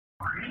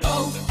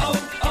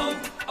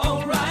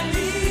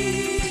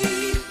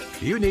O'Reilly.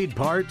 You need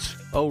parts?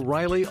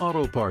 O'Reilly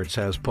Auto Parts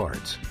has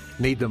parts.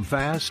 Need them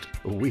fast?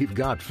 We've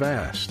got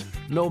fast.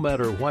 No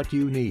matter what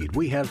you need,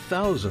 we have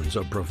thousands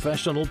of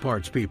professional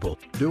parts people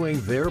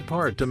doing their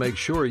part to make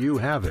sure you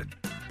have it.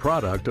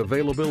 Product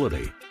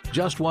availability.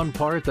 Just one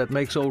part that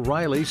makes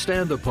O'Reilly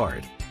stand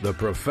apart. The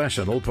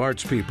professional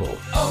parts people.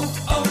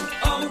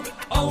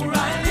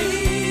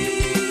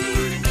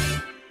 O'Reilly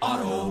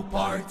Auto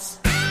Parts.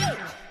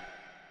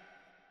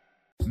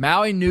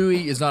 Maui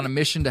Nui is on a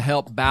mission to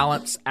help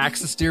balance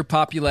axis deer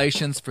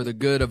populations for the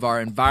good of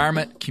our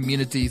environment,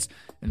 communities,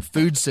 and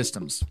food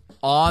systems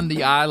on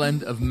the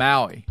island of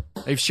Maui.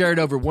 They've shared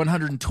over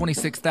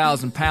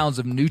 126,000 pounds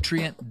of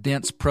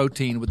nutrient-dense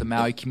protein with the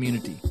Maui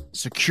community.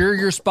 Secure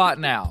your spot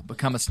now.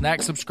 Become a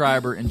snack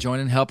subscriber and join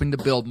in helping to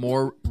build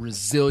more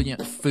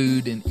resilient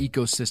food and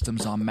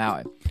ecosystems on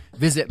Maui.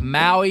 Visit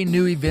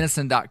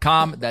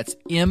MauiNuiVenison.com. That's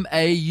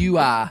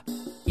MAUINUI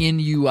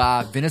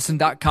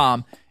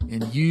venison.com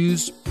and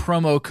use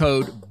promo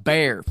code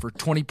BEAR for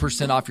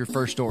 20% off your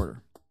first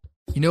order.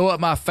 You know what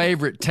my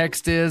favorite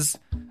text is?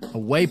 A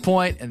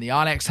waypoint in the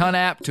onX Hunt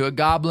app to a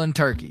goblin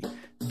turkey.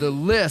 The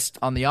list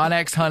on the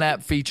onX Hunt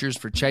app features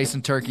for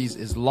chasing turkeys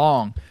is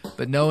long,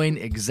 but knowing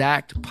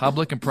exact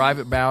public and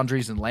private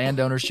boundaries and land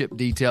ownership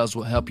details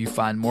will help you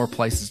find more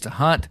places to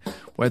hunt,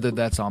 whether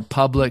that's on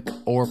public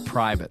or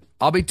private.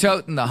 I'll be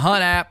toting the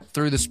Hunt app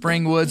through the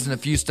spring woods in a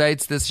few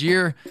states this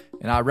year,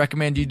 and I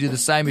recommend you do the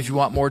same if you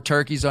want more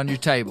turkeys on your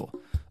table.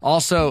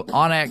 Also,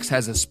 onX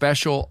has a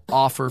special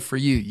offer for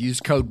you. Use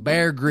code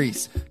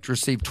BEARGREASE to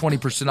receive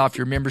 20% off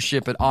your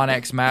membership at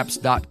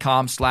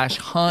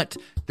onxmaps.com/hunt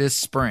this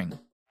spring.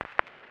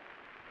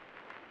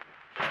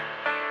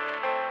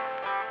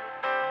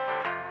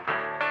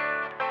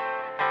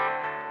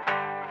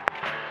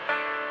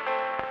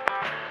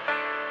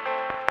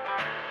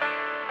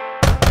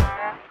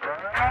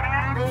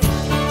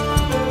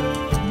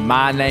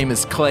 My name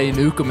is Clay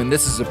Newcomb, and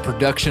this is a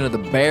production of the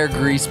Bear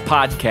Grease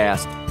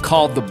podcast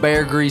called the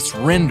Bear Grease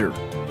Render,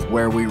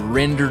 where we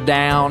render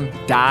down,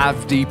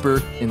 dive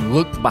deeper, and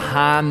look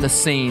behind the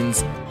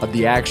scenes of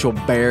the actual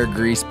Bear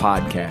Grease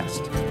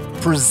podcast.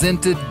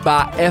 Presented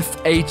by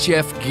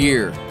FHF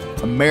Gear,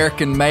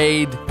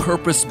 American-made,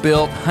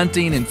 purpose-built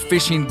hunting and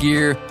fishing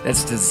gear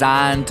that's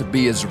designed to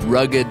be as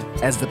rugged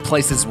as the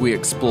places we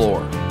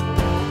explore.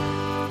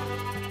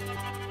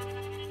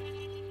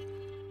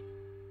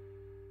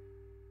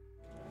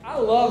 I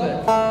love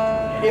it.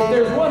 If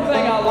there's one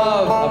thing I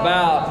love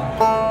about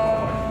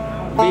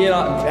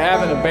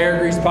having a Bear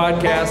Grease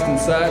podcast and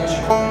such,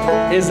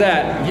 is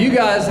that you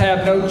guys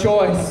have no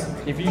choice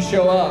if you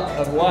show up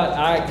of what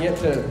I get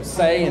to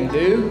say and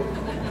do.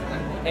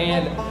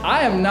 And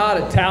I am not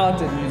a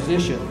talented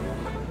musician.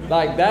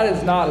 Like, that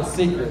is not a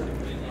secret.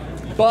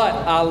 But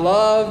I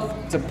love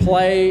to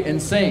play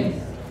and sing.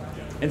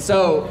 And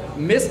so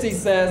Misty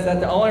says that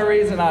the only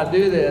reason I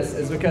do this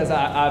is because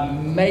I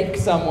make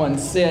someone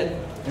sit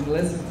and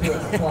listen to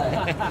us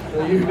play.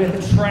 So you've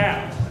been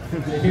trapped to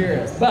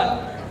hear us.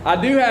 But I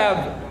do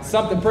have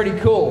something pretty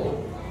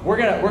cool. We're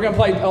gonna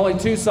play only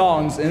 2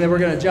 songs, and then we're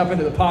gonna jump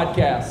into the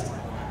podcast.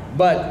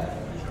 But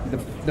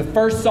the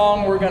first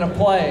song we're gonna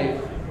play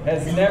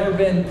has never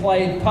been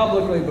played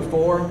publicly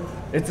before.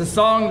 It's a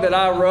song that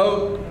I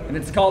wrote, and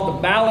it's called "The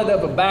Ballad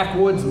of a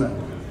Backwoodsman."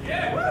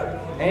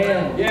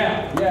 And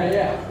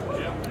yeah.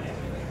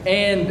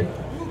 And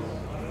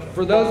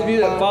for those of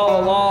you that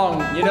follow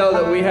along, you know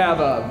that we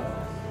have a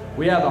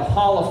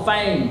Hall of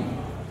Fame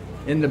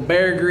in the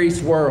Bear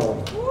Grease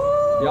world.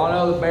 Y'all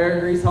know the Bear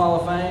Grease Hall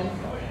of Fame?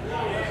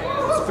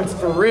 It's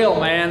for real,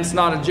 man. It's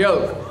not a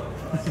joke.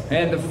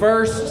 And the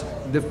first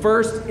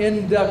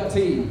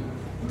inductee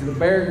to the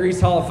Bear Grease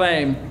Hall of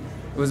Fame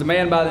was a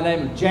man by the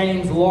name of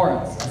James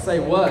Lawrence. I say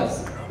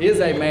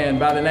is a man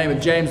by the name of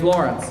James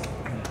Lawrence.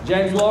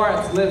 James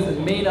Lawrence lives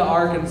in Mena,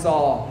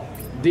 Arkansas.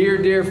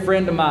 Dear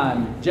friend of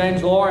mine.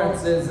 James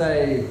Lawrence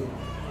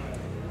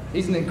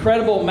he's an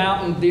incredible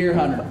mountain deer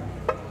hunter.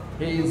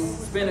 He's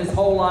spent his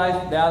whole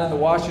life down in the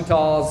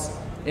Ouachitas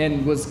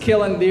and was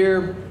killing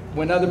deer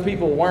when other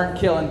people weren't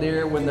killing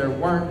deer, when there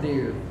weren't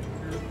deer.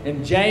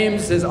 And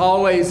James has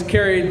always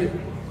carried,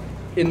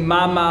 in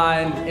my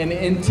mind, an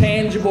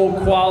intangible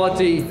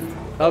quality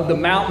of the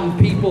mountain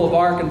people of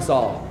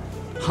Arkansas.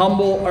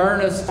 Humble,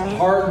 earnest,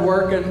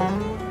 hard-working,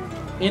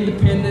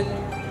 independent.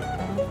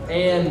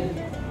 And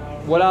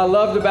what I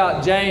loved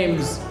about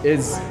James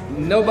is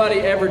nobody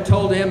ever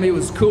told him he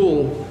was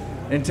cool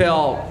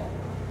until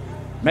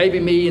maybe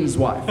me and his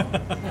wife.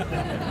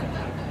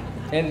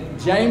 And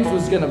James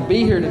was going to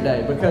be here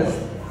today because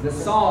the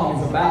song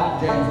is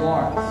about James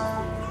Lawrence.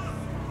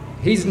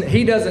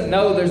 He doesn't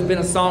know there's been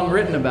a song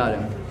written about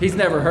him. He's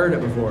never heard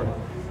it before.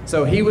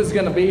 So he was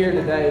going to be here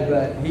today,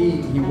 but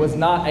he was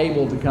not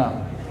able to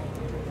come.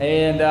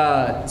 And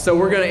so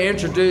we're going to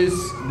introduce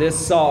this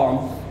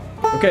song.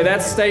 Okay,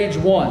 that's stage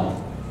 1.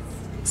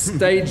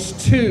 Stage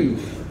 2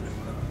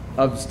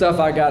 of stuff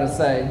I got to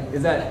say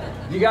is that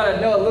you got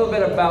to know a little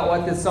bit about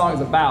what this song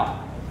is about,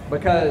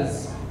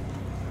 because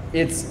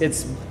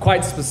it's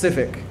quite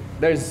specific.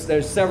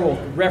 there's several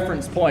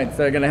reference points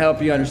that are going to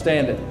help you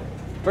understand it.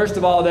 First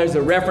of all, there's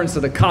a reference to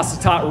the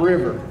Cossatot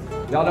River.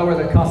 Y'all know where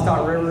the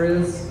Cossatot River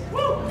is?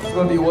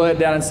 If you would,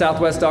 down in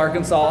southwest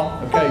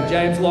Arkansas. Okay,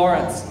 James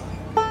Lawrence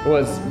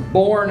was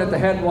born at the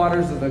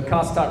headwaters of the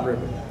Cossatot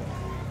River.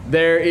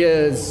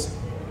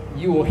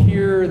 You will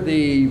hear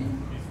the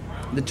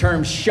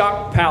term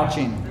shock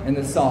pouching in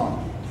the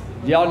song.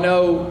 Do y'all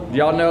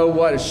know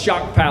what a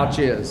shock pouch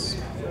is?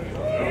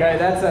 Okay,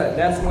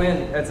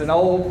 that's an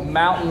old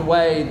mountain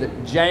way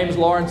that James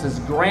Lawrence's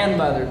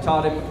grandmother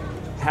taught him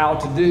how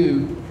to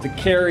do to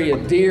carry a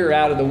deer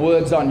out of the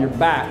woods on your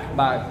back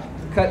by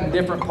cutting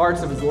different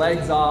parts of his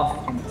legs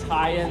off and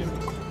tying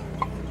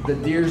the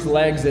deer's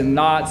legs in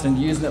knots and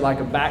using it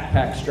like a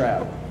backpack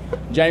strap.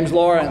 James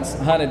Lawrence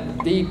hunted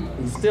deep,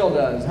 he still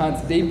does,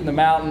 hunts deep in the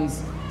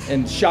mountains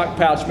and shock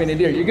pouch many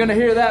deer. You're going to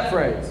hear that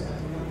phrase.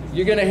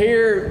 You're going to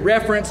hear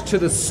reference to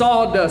the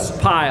sawdust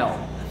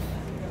pile.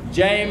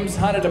 James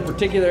hunted a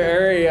particular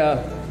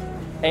area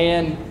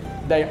and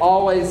they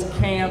always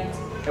camped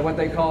at what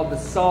they called the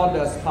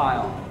sawdust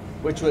pile,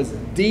 which was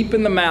deep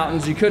in the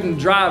mountains. You couldn't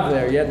drive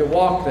there, you had to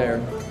walk there.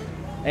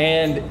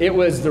 And it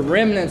was the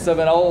remnants of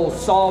an old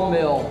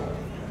sawmill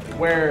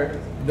where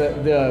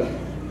the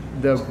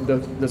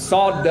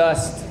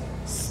sawdust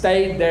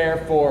stayed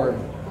there for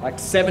like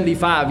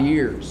 75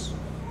 years.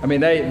 I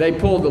mean, they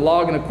pulled the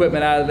logging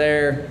equipment out of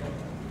there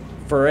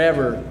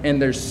forever,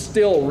 and there's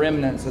still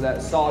remnants of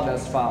that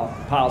sawdust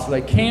pile. So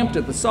they camped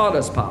at the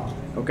sawdust pile,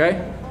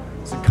 okay?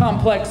 It's a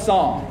complex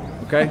song,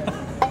 okay?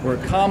 We're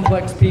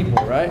complex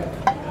people, right?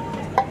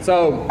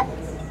 So,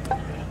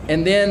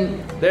 and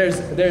then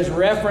there's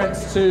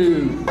reference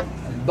to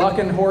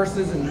bucking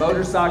horses and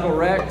motorcycle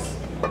wrecks.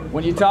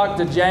 When you talk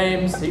to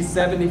James, he's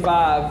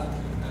 75,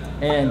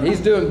 and he's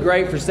doing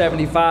great for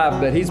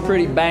 75, but he's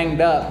pretty banged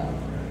up.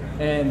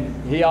 And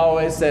he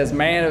always says,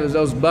 man, it was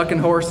those bucking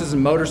horses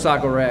and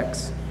motorcycle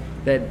wrecks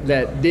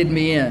that did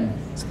me in.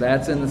 So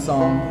that's in the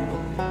song.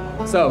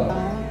 So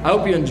I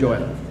hope you enjoy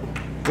it.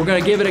 We're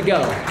going to give it a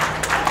go.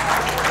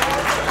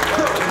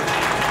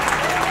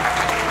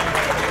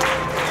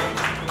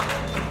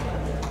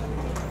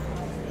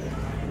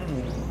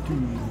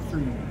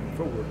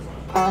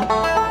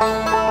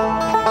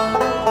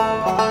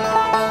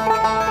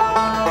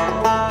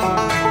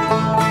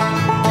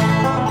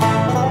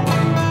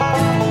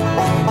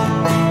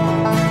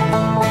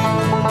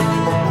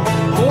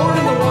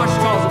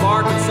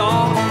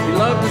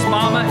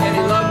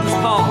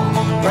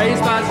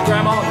 Raised by his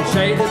grandma in the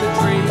shade of the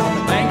trees, on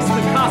the banks of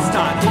the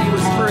Cossatot, he was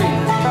free.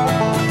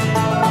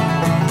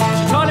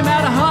 She taught him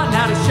how to hunt and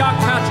how to shock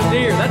pouch a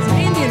deer. That's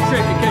an Indian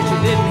trick in case you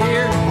didn't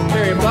hear.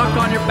 Carry a buck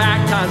on your back,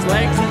 tie his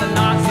legs in the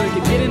knots so he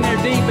could get in there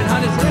deep and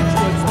hunt his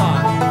Richwood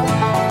spot.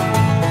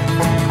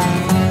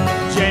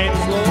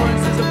 James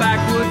Lawrence is a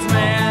backwoods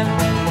man.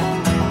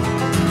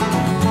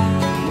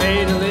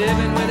 Made a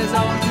living with his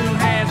own two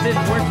hands,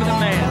 didn't work for the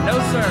man, no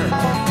sir.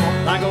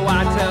 Like a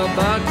whitetail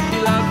buck, he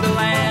loved the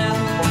land.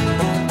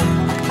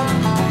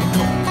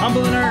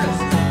 Humble and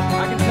earnest,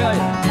 I can tell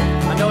you,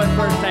 I know it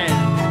firsthand.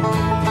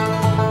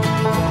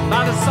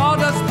 By the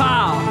sawdust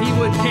pile, he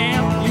would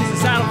camp, use a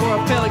saddle for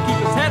a pillow, keep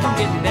his head from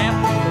getting damp.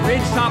 The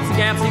ridge tops and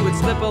gaps, he would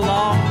slip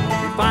along.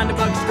 He'd find a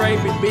buck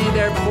scrape, he'd be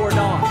there before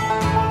dawn.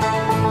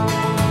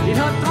 He'd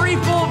hunt 3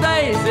 full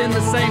days in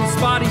the same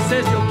spot. He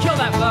says you'll kill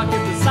that buck if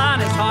the sign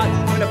is hot.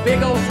 When a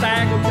big old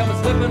stag would come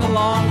slipping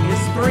along,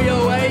 his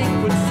 308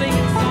 would sing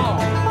its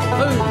song.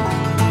 Boom.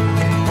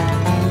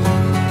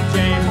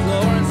 James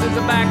Lawrence is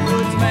a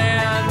backwoods man.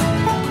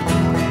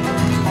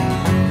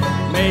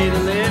 Made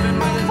a living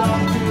with his own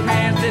two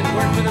hands, didn't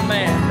work for the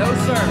man, no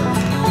sir.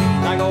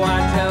 Like a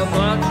whitetail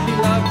buck, he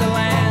loved the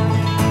land.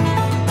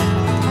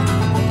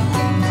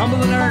 Humble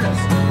and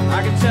earnest,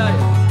 I can tell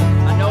you,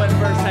 I know it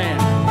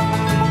firsthand.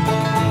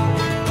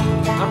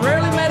 I've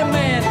rarely met a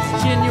man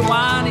that's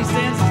genuine. He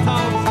stands as tall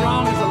and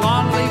strong as a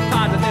long leaf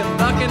pine. But them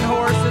bucking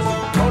horses,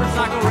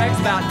 motorcycle wrecks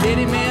about did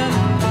him in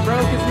and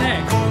broke his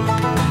neck.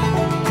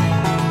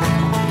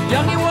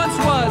 Young he once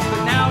was,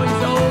 but now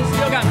he's old.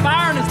 Still got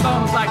fire in his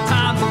bones like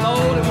times of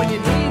old. And when you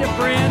need a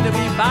friend to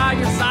be by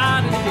your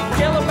side, and if you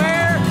kill a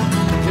bear,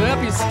 he'll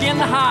help you skin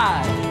the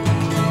hide.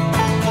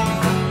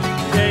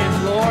 James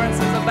Lawrence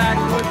is a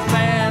backwoods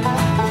man.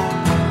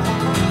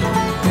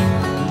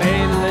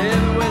 Made a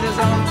living with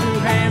his own two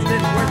hands,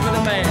 didn't work for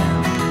the man.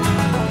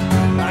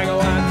 Like a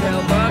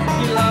whitetail buck,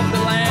 he loved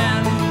the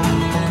land.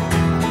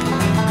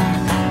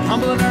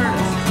 Humble and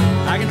earnest,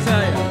 I can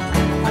tell you,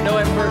 I know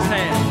it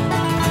firsthand.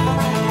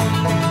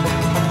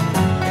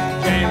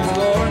 James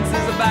Lawrence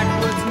is a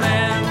backwoods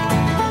man.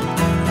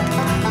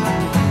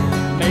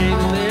 Made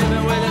a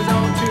living with his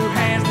own two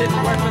hands,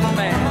 didn't work for the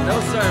man, no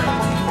sir.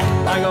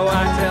 Like a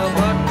whitetail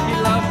buck, he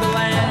loved the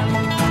land.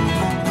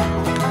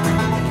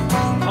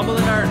 Humble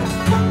and earnest,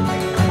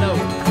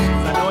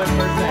 I know it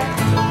firsthand.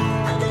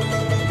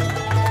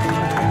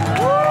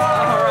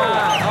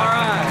 All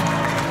right.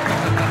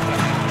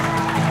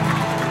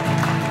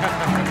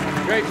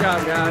 Great job,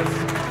 guys.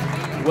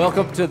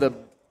 Welcome to the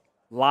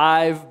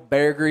live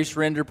Bear Grease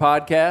Render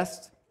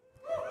podcast.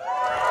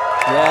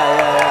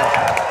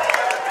 Yeah.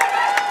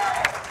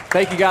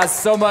 Thank you guys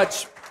so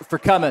much for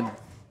coming.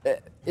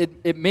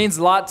 It means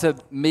a lot to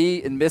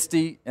me and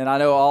Misty, and I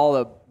know all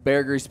the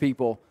Bear Grease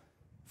people,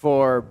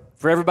 for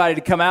everybody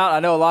to come out. I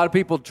know a lot of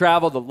people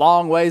traveled a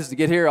long ways to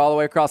get here, all the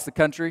way across the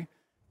country.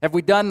 Have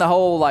we done the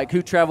whole, like,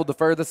 who traveled the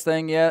furthest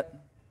thing yet?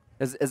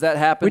 Has that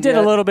happened We did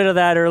yet? a little bit of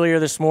that earlier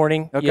this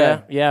morning.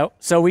 Okay. Yeah.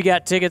 So we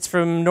got tickets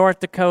from North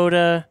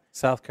Dakota,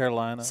 South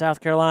Carolina,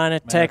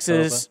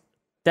 Texas,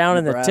 down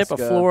in the tip of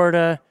Nebraska.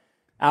 Florida,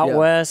 out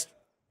west,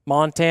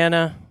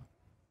 Montana.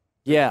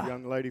 Yeah.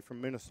 Young lady from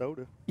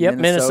Minnesota. Yep,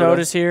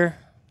 Minnesota's here.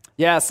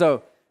 Yeah,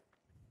 so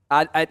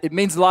it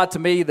means a lot to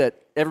me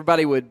that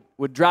everybody would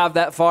drive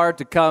that far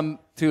to come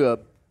to a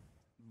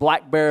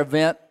Black Bear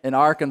event in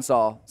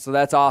Arkansas. So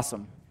that's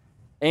awesome.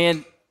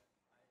 And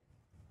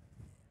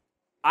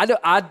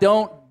I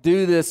don't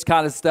do this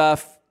kind of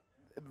stuff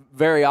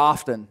very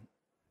often.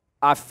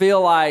 I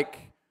feel like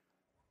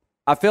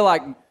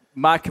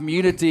my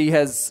community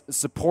has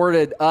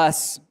supported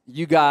us,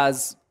 you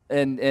guys,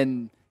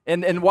 and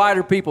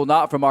wider people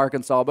not from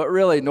Arkansas, but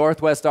really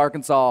Northwest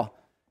Arkansas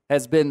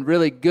has been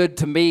really good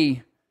to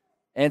me.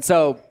 And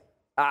so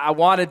I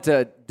wanted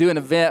to do an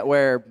event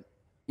where,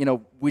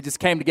 we just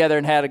came together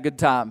and had a good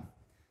time.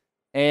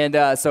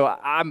 And so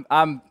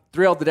I'm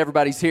thrilled that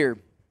everybody's here.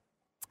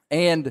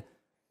 And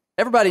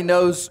everybody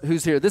knows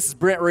who's here. This is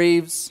Brent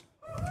Reeves.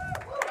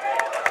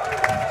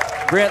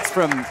 Brent's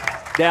from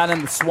down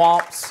in the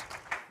swamps.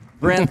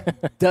 Brent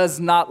does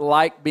not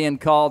like being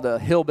called a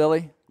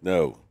hillbilly.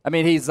 No. I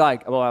mean, he's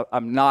like, well,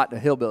 I'm not a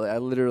hillbilly. I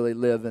literally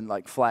live in,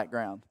 like, flat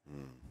ground.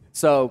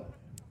 So,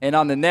 and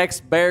on the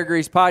next Bear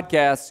Grease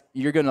podcast,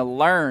 you're going to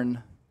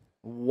learn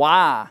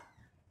why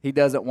he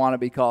doesn't want to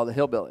be called a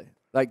hillbilly.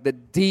 Like, the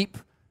deep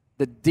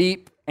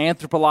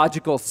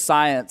anthropological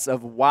science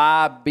of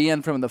why,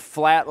 being from the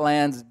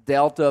flatlands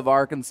delta of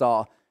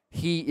Arkansas,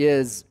 he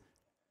is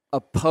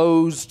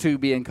opposed to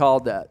being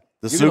called that.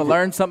 You're going to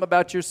learn something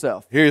about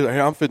yourself. Here,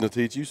 I'm fitting to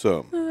teach you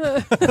something.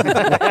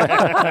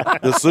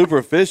 The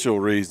superficial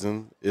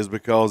reason is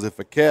because if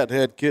a cat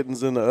had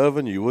kittens in the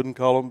oven, you wouldn't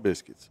call them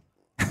biscuits.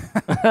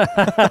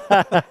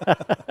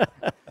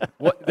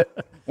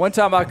 One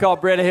time I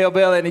called Brent a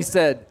hillbilly, and he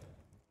said,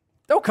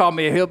 "Don't call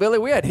me a hillbilly.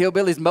 We had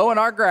hillbillies mowing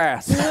our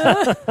grass."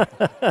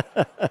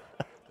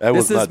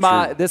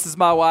 This is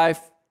my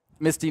wife,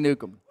 Misty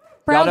Newcomb.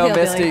 Proud Y'all know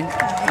hillbilly.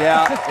 Misty?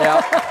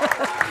 Yeah.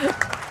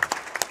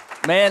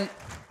 Man,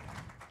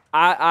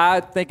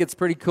 I think it's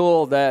pretty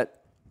cool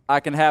that I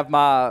can have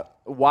my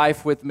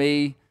wife with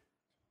me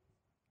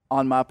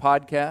on my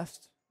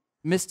podcast.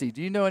 Misty,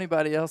 do you know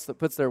anybody else that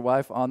puts their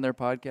wife on their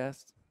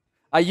podcast?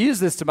 I use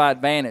this to my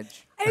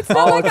advantage. It's not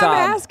all like the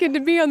I'm time. asking to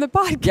be on the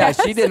podcast. Yeah,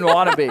 she didn't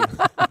want to be.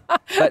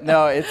 But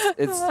no,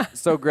 it's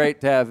so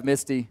great to have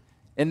Misty.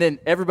 And then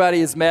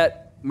everybody has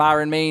met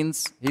Myron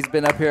Means. He's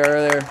been up here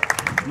earlier.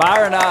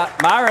 Myron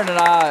and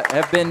I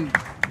have been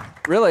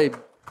really,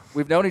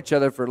 we've known each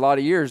other for a lot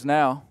of years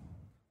now.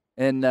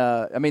 And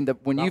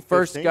when you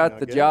first 15, got I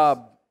the guess.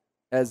 job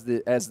as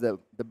the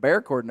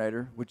bear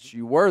coordinator, which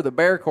you were the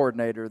bear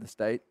coordinator of the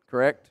state,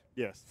 correct?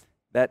 Yes.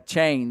 That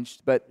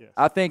changed, but Yes.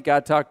 I think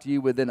I talked to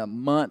you within a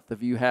month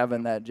of you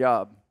having that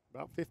job.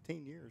 About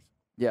 15 years.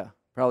 Yeah,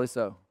 probably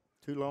so.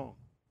 Too long.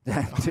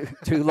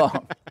 too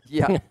long.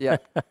 Yeah.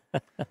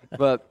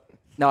 But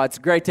no, it's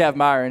great to have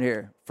Myron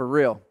here, for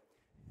real.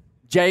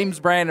 James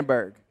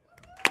Brandenburg.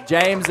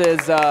 James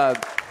is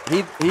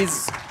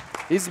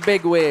he's a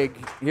big wig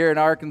here in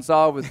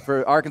Arkansas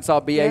for Arkansas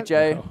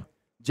BHA.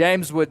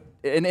 James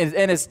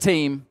and his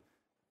team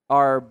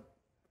are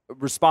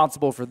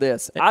responsible for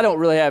this. I don't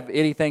really have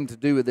anything to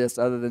do with this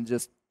other than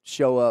just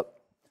show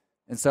up.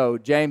 And so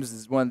James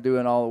is one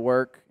doing all the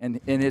work, and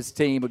his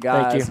team of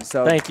guys. Thank you. And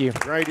so, Thank you.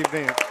 Great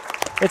event.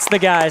 It's the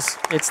guys.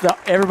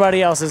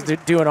 Everybody else is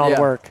doing all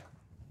the work.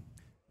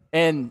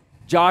 And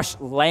Josh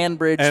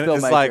Landbridge, and filmmaker.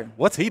 it's like,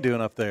 what's he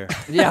doing up there?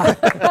 Yeah.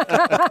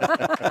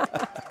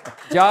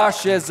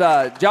 Josh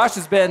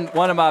has been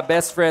one of my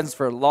best friends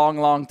for a long,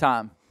 long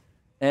time.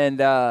 And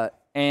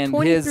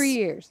 23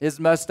 years. His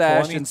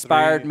mustache 23.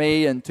 inspired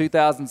me in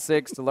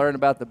 2006 to learn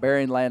about the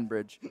Bering Land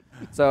Bridge.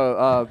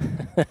 So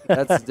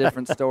that's a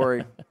different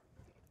story.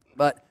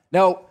 But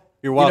no.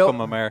 You're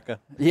welcome, America.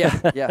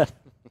 Yeah.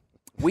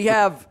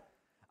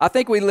 I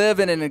think we live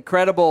in an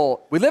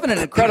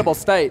incredible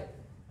state.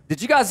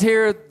 Did you guys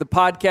hear the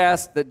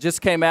podcast that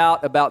just came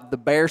out about the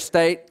Bear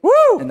State?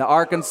 Woo! And the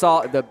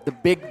Arkansas, the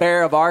big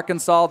bear of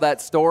Arkansas,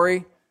 that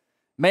story?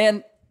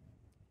 Man,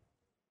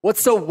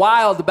 what's so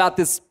wild about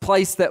this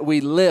place that we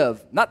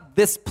live, not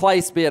this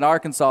place being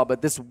Arkansas,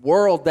 but this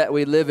world that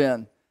we live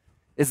in,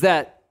 is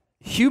that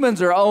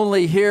humans are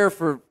only here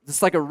for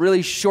just like a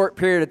really short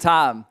period of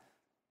time.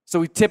 So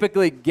we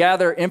typically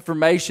gather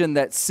information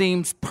that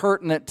seems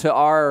pertinent to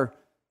our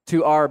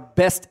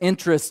best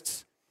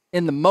interests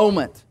in the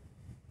moment.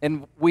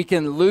 And we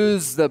can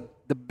lose the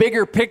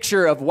bigger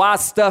picture of why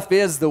stuff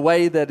is the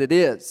way that it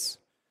is.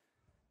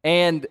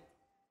 And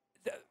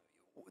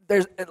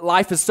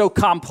life is so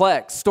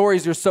complex.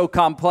 Stories are so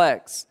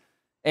complex.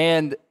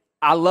 And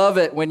I love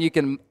it when you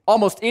can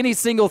almost any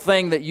single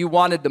thing that you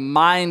wanted to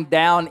mine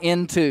down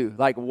into,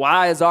 like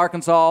why is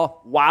Arkansas,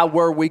 why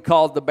were we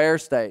called the Bear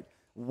State?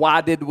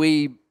 Why did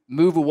we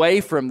move away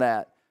from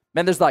that?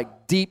 Man, there's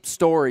like deep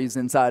stories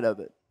inside of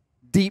it.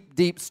 Deep,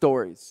 deep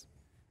stories.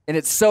 And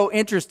it's so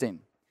interesting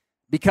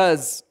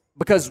because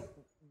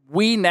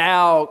we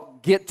now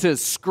get to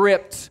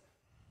script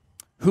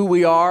who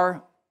we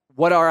are,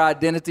 what our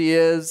identity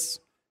is.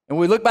 And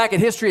we look back at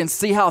history and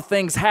see how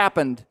things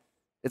happened.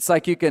 It's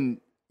like you can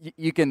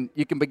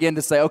begin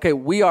to say, okay,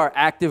 we are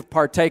active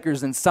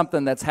partakers in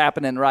something that's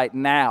happening right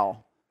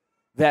now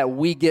that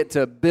we get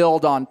to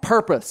build on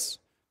purpose.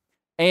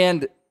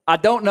 And I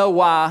don't know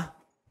why,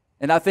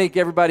 and I think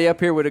everybody up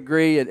here would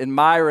agree, and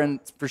Myron,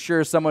 for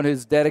sure, is someone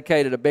who's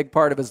dedicated a big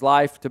part of his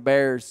life to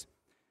bears.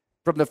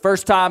 From the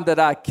first time that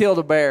I killed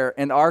a bear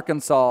in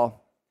Arkansas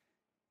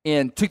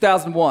in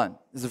 2001, it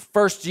was the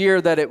first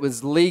year that it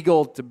was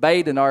legal to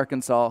bait in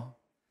Arkansas.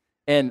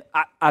 And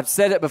I've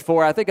said it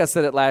before, I think I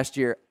said it last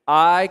year.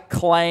 I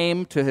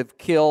claim to have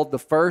killed the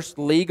first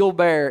legal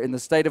bear in the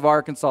state of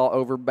Arkansas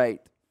over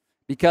bait.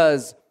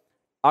 Because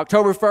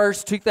October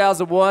 1st,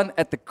 2001,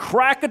 at the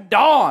crack of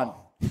dawn,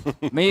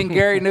 me and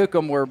Gary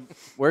Newcomb were,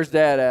 where's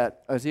Dad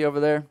at? Oh, is he over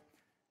there?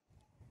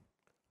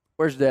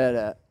 Where's Dad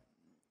at?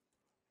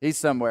 He's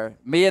somewhere.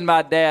 Me and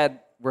my dad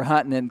were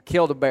hunting and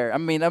killed a bear. I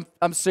mean,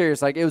 I'm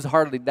serious. Like, it was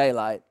hardly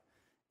daylight.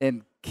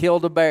 And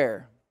killed a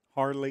bear.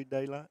 Hardly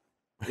daylight?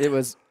 It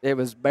was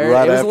bear.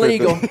 Right, it was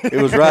legal.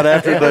 It was right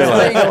after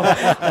daylight.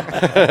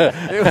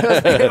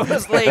 It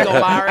was legal,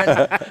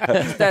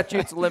 Myron.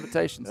 Statutes of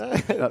limitations.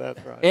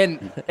 That's right.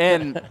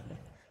 And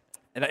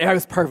it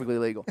was perfectly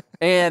legal.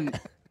 And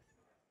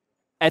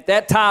at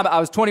that time, I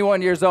was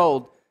 21 years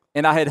old,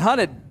 and I had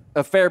hunted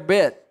a fair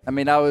bit. I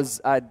mean,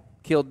 I'd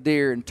killed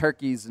deer and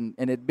turkeys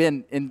and had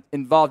been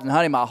involved in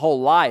hunting my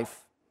whole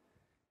life.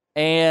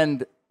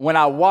 And when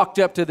I walked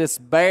up to this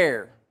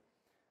bear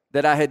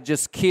that I had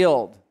just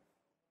killed,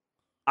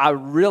 I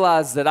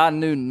realized that I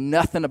knew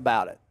nothing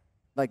about it,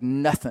 like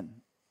nothing.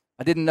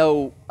 I didn't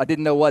know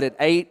what it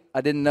ate.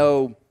 I didn't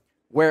know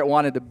where it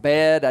wanted to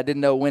bed. I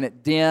didn't know when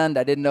it denned.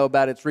 I didn't know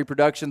about its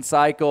reproduction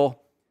cycle.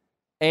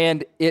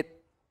 And it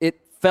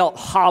felt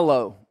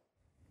hollow.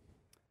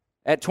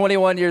 At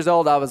 21 years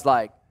old, I was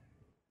like,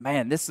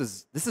 man, this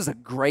is a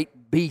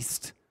great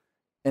beast,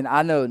 and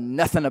I know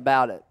nothing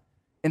about it.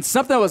 And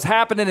something was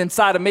happening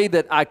inside of me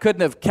that I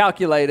couldn't have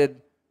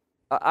calculated.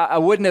 I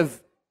wouldn't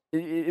have.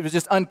 It was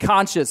just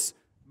unconscious.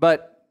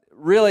 But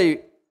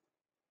really,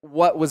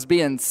 what was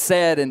being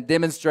said and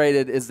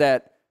demonstrated is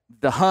that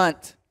the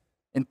hunt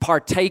and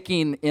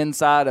partaking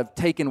inside of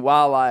taking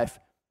wildlife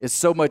is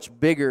so much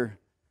bigger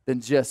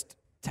than just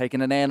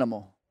taking an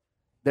animal.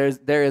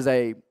 There is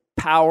a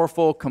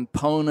powerful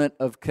component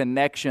of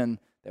connection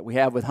that we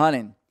have with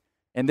hunting.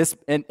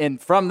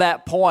 And from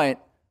that point,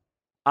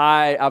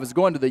 I was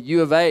going to the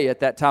U of A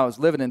at that time. I was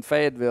living in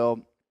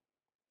Fayetteville,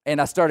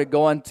 and I started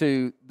going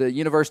to the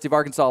University of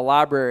Arkansas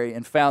Library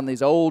and found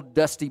these old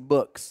dusty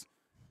books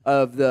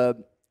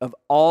of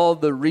all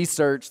the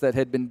research that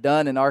had been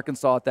done in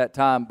Arkansas at that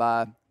time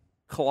by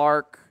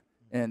Clark,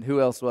 and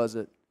who else was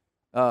it?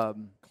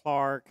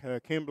 Clark,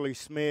 Kimberly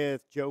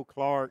Smith, Joe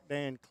Clark,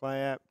 Dan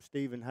Clapp,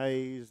 Stephen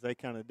Hayes. They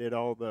kind of did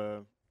all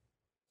the,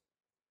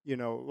 a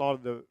lot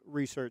of the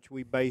research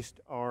we based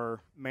our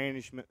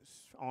management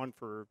on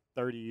for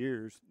 30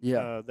 years.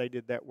 Yeah. They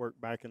did that work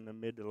back in the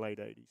mid to late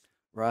 80s.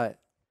 Right.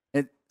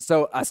 And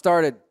so I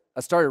started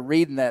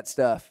reading that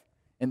stuff.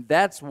 And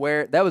that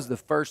was the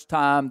first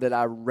time that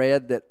I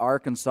read that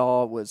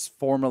Arkansas was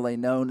formerly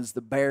known as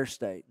the Bear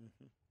State.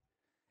 Mm-hmm.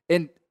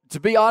 And to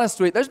be honest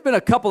with you, there's been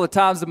a couple of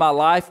times in my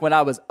life when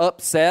I was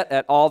upset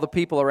at all the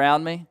people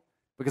around me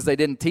because they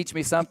didn't teach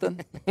me something.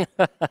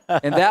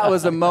 And that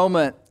was a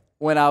moment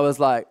when I was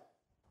like,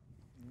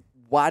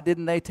 why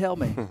didn't they tell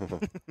me?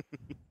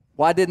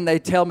 Why didn't they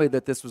tell me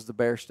that this was the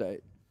Bear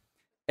State?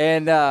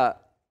 And I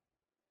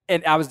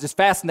was just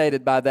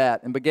fascinated by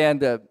that and began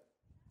to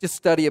just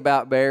study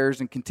about bears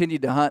and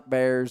continued to hunt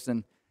bears.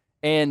 And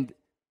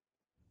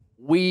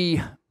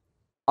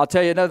I'll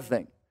tell you another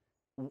thing.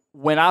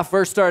 When I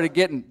first started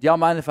getting, do y'all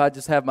mind if I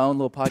just have my own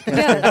little podcast?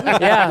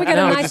 Yeah, we got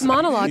a nice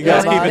monologue. You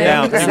guys going keep it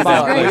on down. there. Keep it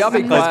down. Hey, y'all be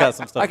Please quiet. got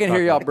some stuff I can to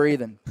hear talk y'all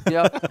breathing.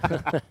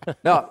 Yep.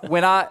 No,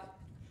 when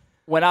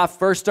I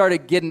first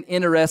started getting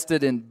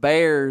interested in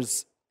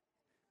bears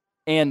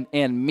and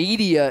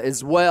media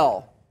as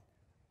well,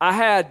 I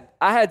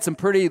had some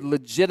pretty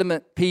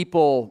legitimate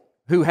people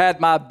who had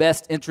my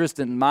best interest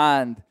in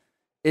mind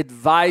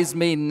advise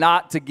me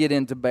not to get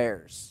into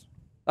bears.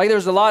 Like,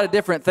 there's a lot of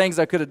different things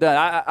I could have done.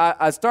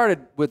 I started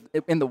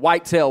in the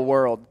whitetail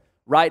world,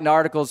 writing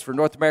articles for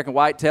North American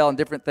Whitetail and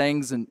different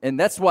things, and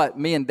that's what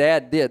me and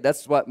Dad did.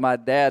 That's what my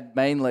dad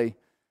mainly,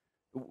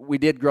 we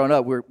did growing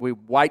up. We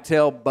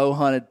whitetail bow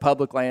hunted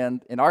public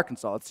land in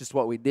Arkansas. It's just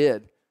what we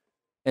did.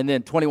 And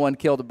then 21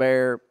 killed a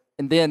bear.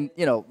 And then,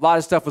 a lot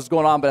of stuff was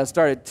going on, but I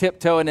started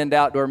tiptoeing into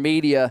outdoor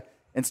media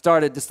and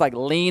started just like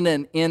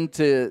leaning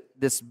into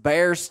this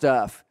bear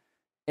stuff.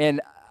 And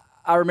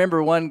I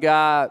remember one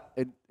guy,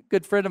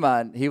 good friend of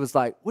mine, he was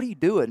like, what are you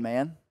doing,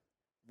 man?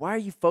 Why are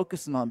you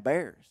focusing on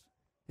bears?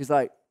 He's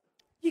like,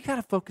 you got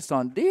to focus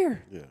on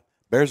deer. Yeah.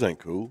 Bears ain't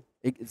cool.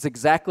 It's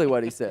exactly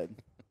what he said.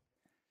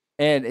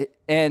 And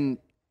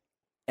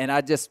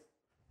I just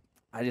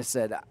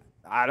said,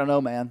 I don't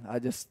know, man. I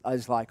just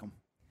like them.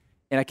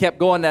 And I kept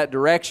going that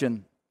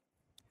direction.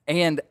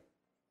 And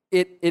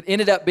it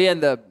ended up being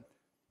the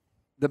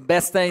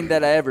best thing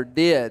that I ever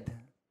did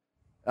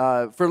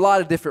for a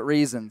lot of different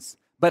reasons.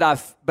 But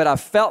I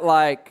felt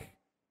like,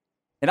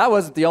 and I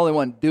wasn't the only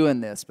one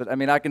doing this, but I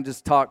mean, I can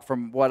just talk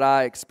from what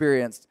I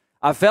experienced.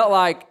 I felt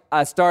like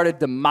I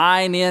started to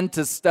mine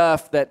into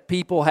stuff that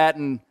people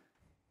hadn't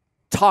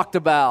talked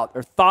about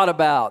or thought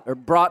about or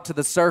brought to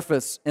the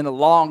surface in a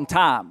long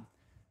time,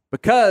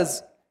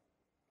 because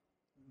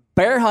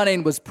bear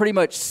hunting was pretty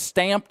much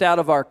stamped out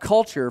of our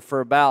culture for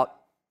about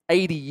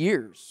 80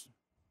 years,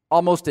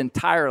 almost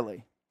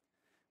entirely.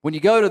 When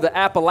you go to the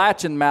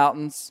Appalachian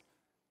Mountains,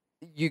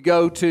 you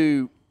go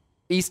to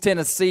East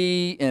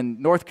Tennessee and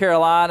North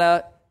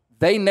Carolina,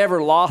 they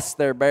never lost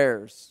their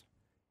bears.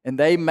 And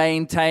they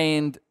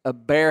maintained a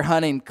bear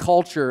hunting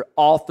culture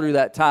all through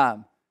that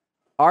time.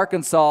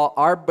 Arkansas,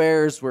 our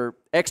bears were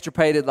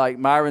extirpated, like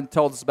Myron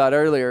told us about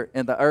earlier,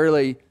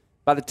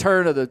 by the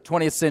turn of the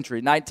 20th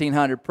century,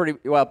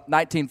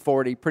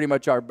 1940, pretty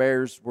much our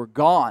bears were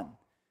gone.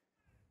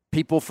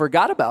 People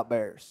forgot about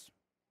bears.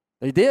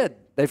 They did.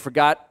 They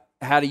forgot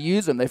how to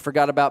use them. They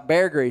forgot about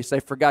bear grease. They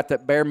forgot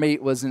that bear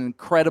meat was an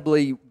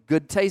incredibly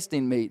good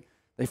tasting meat.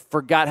 They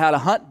forgot how to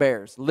hunt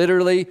bears.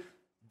 Literally,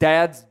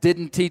 dads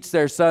didn't teach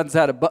their sons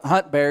how to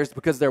hunt bears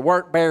because there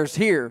weren't bears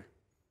here.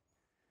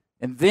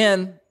 And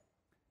then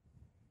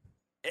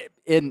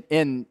in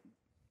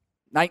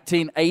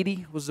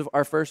 1980 was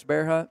our first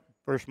bear hunt.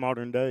 First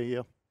modern day,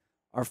 yeah.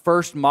 Our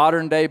first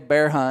modern day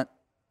bear hunt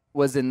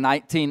was in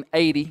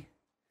 1980.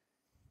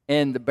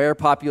 And the bear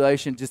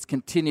population just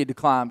continued to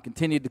climb.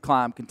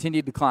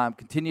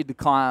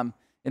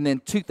 And then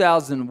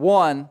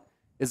 2001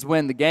 is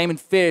when the Game and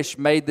Fish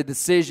made the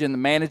decision, the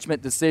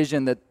management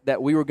decision,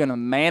 that we were going to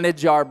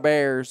manage our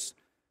bears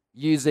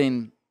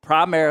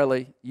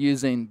primarily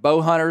using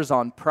bow hunters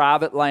on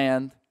private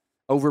land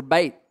over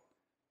bait,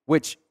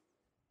 which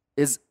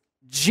is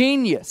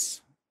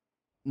genius.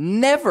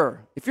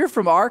 Never, if you're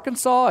from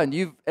Arkansas and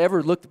you've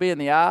ever looked me in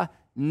the eye,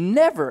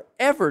 never,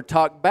 ever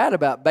talk bad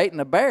about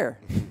baiting a bear.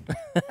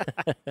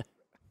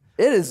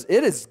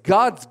 It is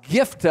God's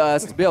gift to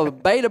us to be able to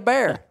bait a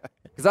bear.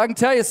 Because I can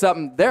tell you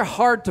something, they're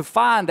hard to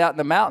find out in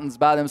the mountains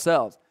by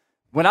themselves.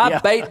 When I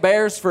bait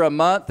bears for a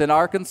month in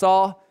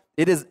Arkansas,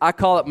 I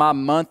call it my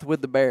month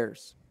with the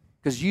bears.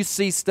 Because you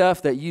see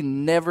stuff that you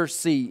never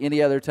see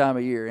any other time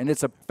of year. And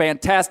it's a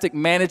fantastic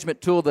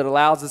management tool that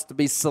allows us to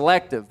be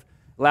selective.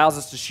 Allows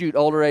us to shoot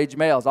older age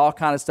males, all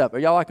kind of stuff. Are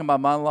y'all liking my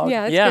monologue?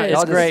 Yeah,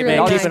 it's good. Great, man.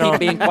 Y'all Keep just it keep on.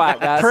 being quiet,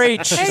 guys.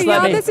 Preach. Hey,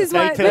 y'all, this is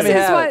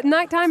what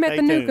nighttime at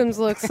the Newcombs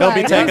looks He'll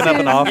like. be taking up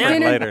an offering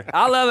dinner. later.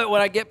 I love it when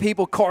I get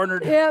people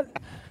cornered. Yep.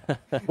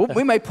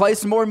 We may play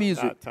some more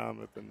music.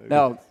 Nighttime at the Newcombs.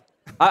 No,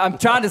 I'm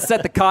trying to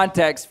set the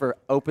context for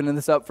opening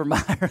this up for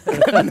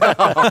Myron.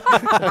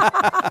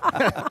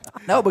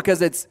 No,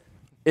 because it's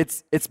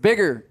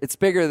bigger. It's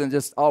bigger than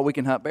just, we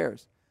can hunt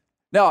bears.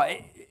 No,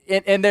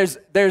 and there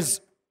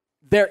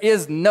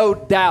is no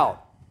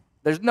doubt.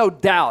 There's no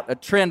doubt a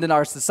trend in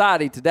our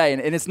society today,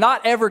 and it's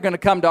not ever going to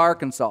come to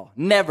Arkansas.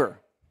 Never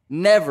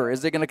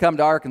is it going to come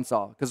to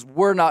Arkansas, because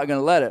we're not going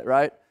to let it,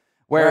 right?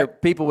 Where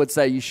people would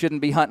say you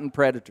shouldn't be hunting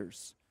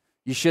predators.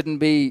 You shouldn't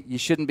be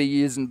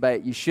using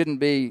bait. You shouldn't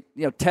be,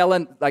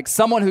 telling, like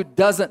someone who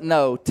doesn't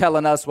know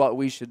telling us what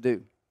we should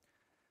do.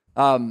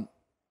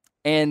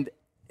 And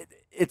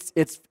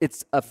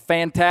it's a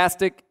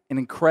fantastic and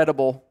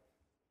incredible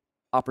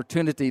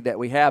opportunity that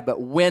we have. But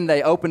when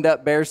they opened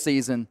up bear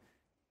season,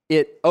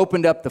 it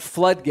opened up the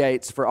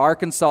floodgates for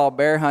Arkansas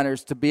bear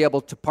hunters to be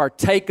able to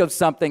partake of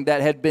something that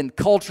had been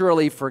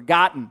culturally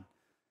forgotten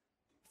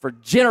for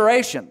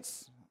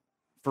generations,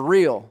 for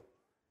real.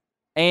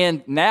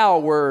 And now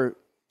we're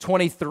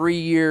 23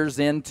 years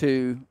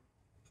into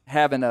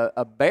having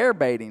a bear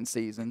baiting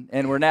season,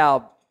 and we're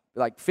now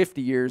like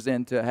 50 years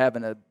into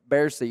having a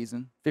bear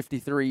season,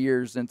 53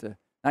 years into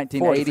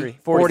 1980,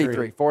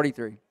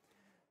 43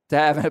 to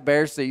having a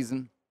bear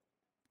season.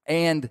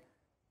 And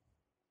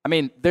I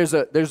mean, there's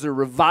a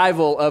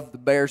revival of the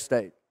bear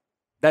state.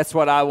 That's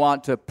what I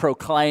want to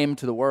proclaim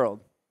to the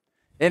world.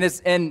 And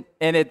it's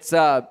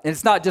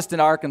not just in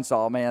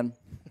Arkansas, man.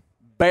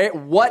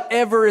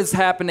 Whatever is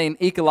happening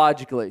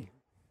ecologically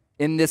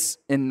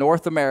in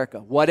North America,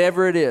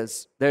 whatever it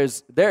is,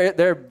 there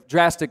are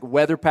drastic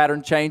weather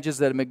pattern changes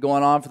that have been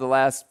going on for the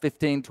last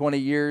 15, 20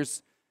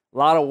 years. A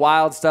lot of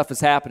wild stuff is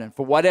happening.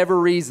 For whatever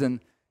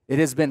reason, it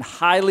has been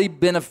highly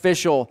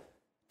beneficial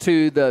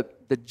to the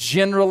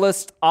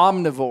generalist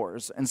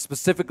omnivores, and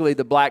specifically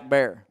the black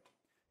bear.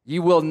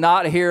 You will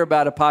not hear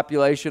about a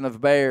population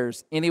of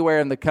bears anywhere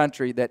in the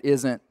country that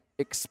isn't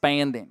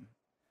expanding.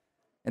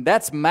 And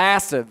that's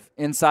massive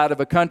inside of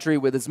a country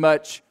with as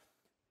much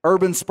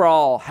urban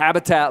sprawl,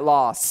 habitat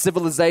loss,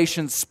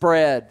 civilization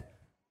spread,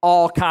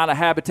 all kind of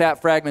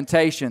habitat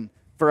fragmentation,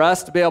 for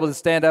us to be able to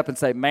stand up and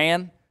say,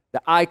 man,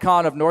 the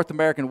icon of North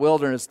American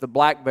wilderness, the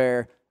black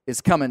bear,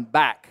 is coming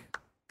back.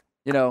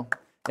 You know,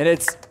 and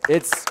it's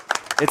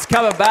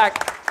coming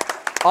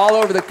back all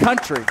over the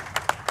country.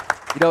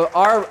 You know,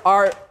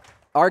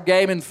 our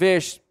Game and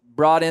Fish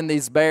brought in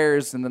these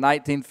bears in the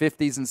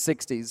 1950s and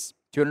 60s,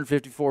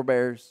 254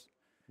 bears,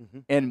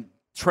 and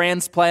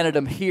transplanted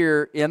them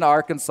here in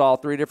Arkansas,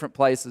 3 different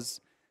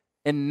places.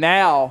 And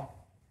now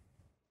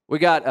we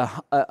got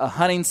a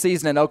hunting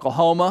season in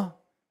Oklahoma.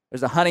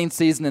 There's a hunting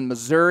season in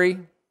Missouri.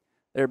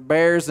 There are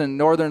bears in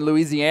northern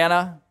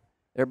Louisiana.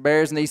 There are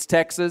bears in East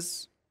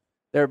Texas.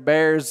 There are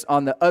bears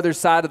on the other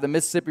side of the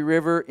Mississippi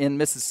River in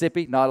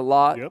Mississippi. Not a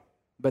lot,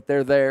 but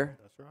they're there.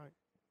 That's right.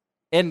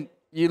 And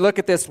you look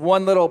at this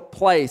one little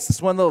place,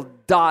 this one little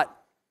dot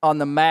on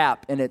the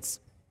map, and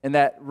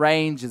that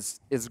range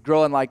is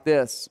growing like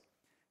this.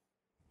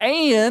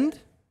 And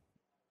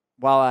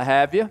while I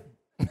have you,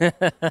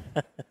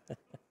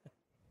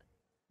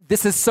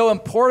 this is so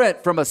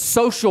important from a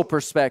social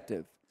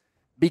perspective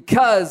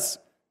because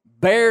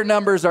bear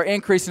numbers are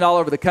increasing all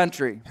over the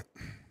country.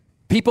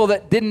 People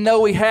that didn't know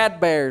we had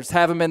bears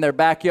have them in their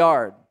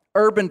backyard.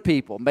 Urban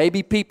people,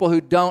 maybe people who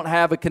don't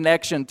have a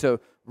connection to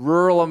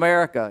rural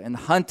America and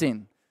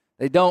hunting.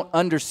 They don't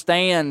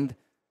understand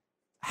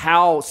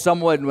how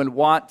someone would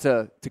want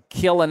to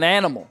kill an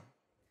animal.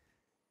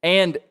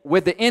 And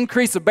with the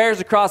increase of bears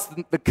across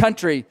the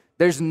country,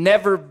 there's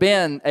never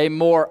been a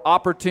more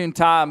opportune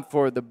time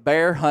for the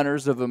bear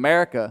hunters of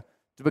America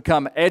to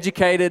become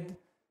educated,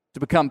 to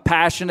become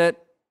passionate,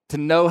 to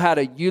know how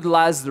to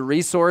utilize the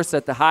resource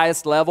at the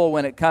highest level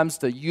when it comes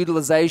to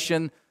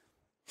utilization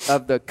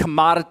of the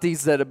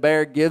commodities that a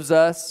bear gives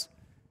us.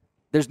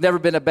 There's never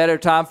been a better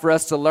time for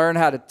us to learn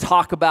how to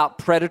talk about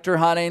predator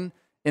hunting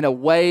in a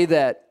way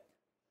that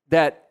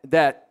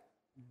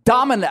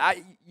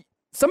dominate.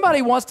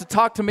 Somebody wants to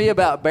talk to me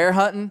about bear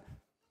hunting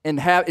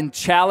and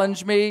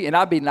challenge me, and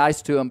I'd be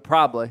nice to them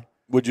probably.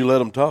 Would you let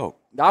them talk?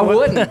 I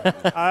wouldn't.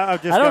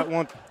 I've just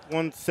got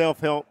one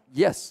self-help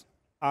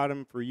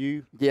item for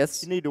you.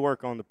 Yes. You need to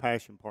work on the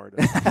passion part of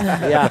it.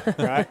 Yeah.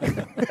 Right?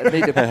 I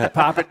need to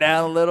pop it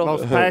down a little.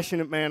 Most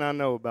passionate man I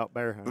know about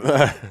bear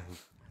hunting.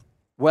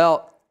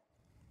 Well,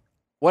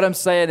 what I'm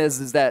saying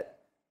is that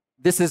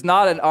this is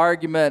not an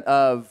argument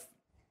of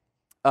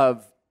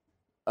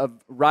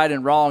right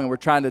and wrong, and we're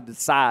trying to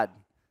decide.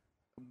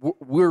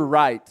 We're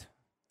right,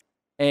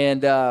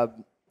 and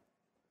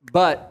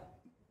but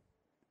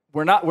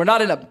we're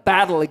not in a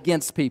battle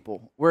against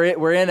people.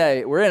 We're in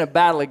a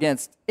battle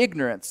against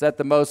ignorance at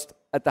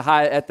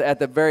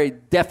the very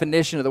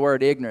definition of the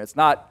word ignorance.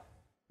 Not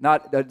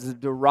a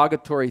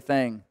derogatory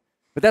thing,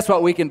 but that's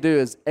what we can do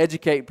is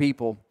educate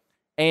people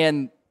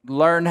and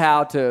learn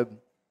how to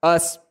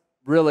us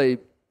really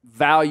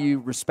value,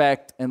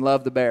 respect, and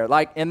love the bear.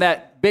 Like in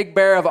that Big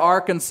Bear of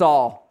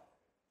Arkansas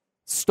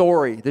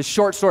story, this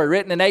short story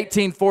written in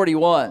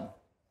 1841,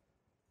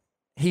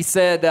 he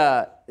said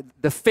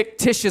the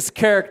fictitious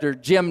character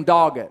Jim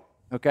Doggett,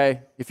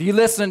 okay? If you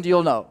listened,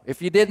 you'll know.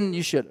 If you didn't,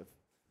 you should have.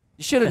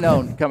 You should have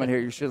known coming here.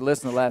 You should have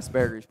listened to the last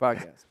Bear Grease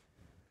podcast.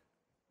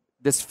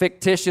 This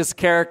fictitious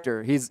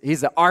character,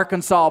 he's an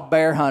Arkansas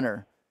bear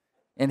hunter.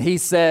 And he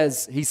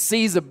says he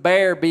sees a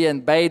bear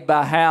being bayed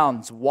by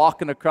hounds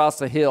walking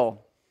across a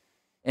hill.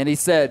 And he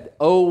said,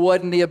 "Oh,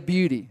 wasn't he a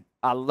beauty?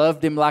 I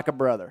loved him like a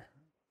brother."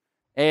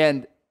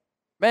 And,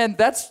 man,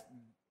 that's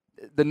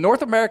the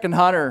North American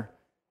hunter.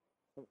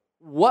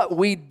 What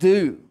we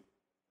do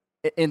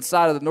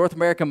inside of the North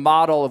American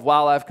model of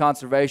wildlife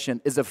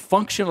conservation is a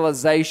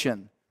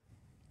functionalization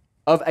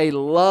of a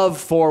love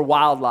for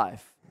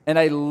wildlife and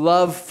a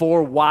love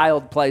for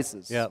wild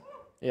places. Yep.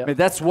 I mean,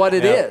 that's what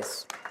it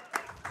is.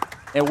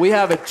 And we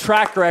have a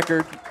track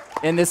record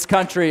in this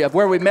country of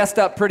where we messed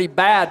up pretty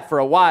bad for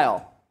a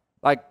while,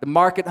 like the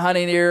market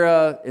hunting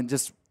era and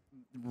just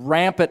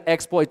rampant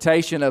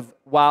exploitation of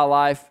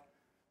wildlife.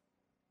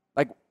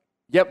 Like,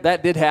 yep,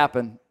 that did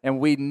happen,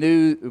 and we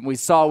knew and we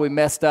saw we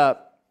messed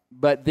up,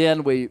 but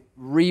then we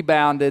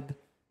rebounded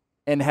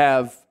and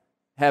have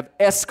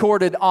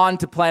escorted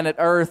onto planet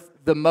Earth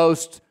the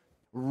most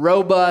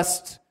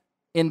robust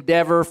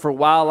endeavor for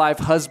wildlife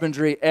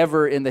husbandry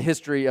ever in the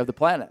history of the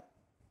planet.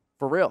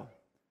 For real.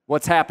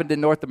 What's happened in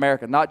North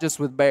America, not just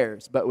with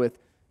bears, but with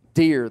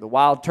deer, the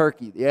wild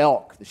turkey, the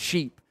elk, the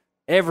sheep,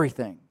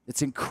 everything.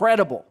 It's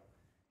incredible.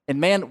 And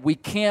man, we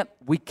can't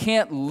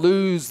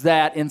lose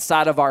that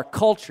inside of our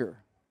culture.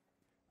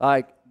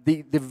 Like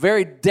the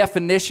very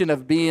definition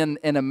of being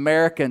an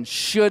American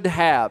should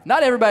have.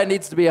 Not everybody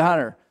needs to be a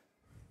hunter.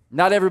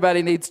 Not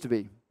everybody needs to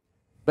be.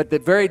 But the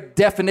very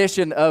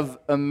definition of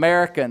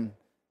American,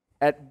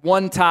 at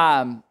one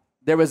time,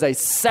 there was a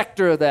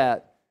sector of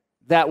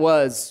that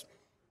was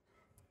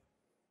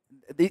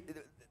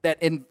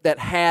that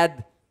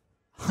had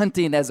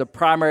hunting as a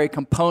primary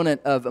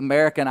component of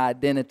American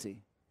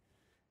identity.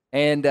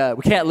 And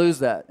we can't lose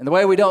that. And the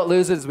way we don't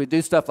lose it is we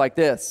do stuff like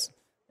this.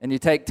 And you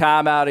take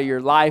time out of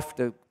your life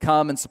to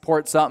come and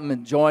support something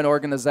and join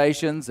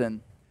organizations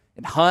and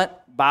hunt,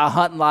 buy a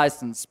hunting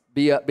license,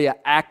 be an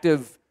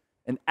active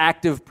an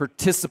active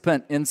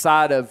participant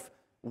inside of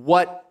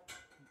what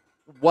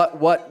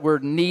we're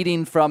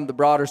needing from the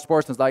broader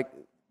sportsmen. Like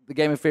the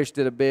Game and Fish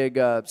did a big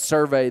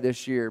survey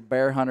this year,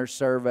 Bear Hunter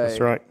survey. That's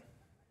right.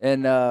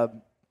 And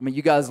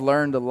you guys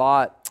learned a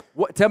lot.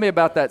 Tell me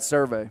about that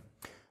survey.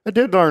 I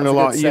did learn a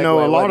lot. Segue,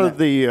 A lot of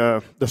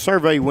the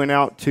survey went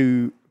out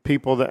to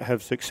people that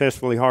have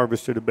successfully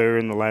harvested a bear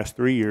in the last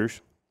 3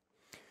 years.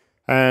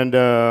 And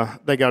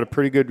they got a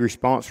pretty good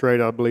response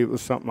rate. I believe it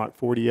was something like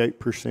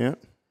 48%.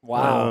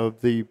 Wow.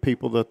 Of the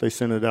people that they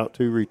sent it out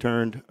to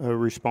returned a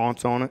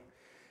response on it.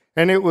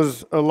 And it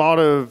was a lot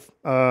of,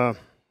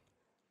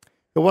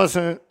 it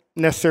wasn't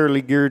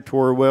necessarily geared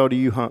toward, well, do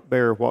you hunt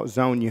bear, what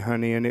zone you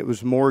hunt in. It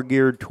was more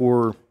geared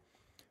toward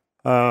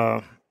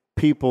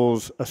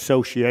people's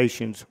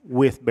associations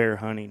with bear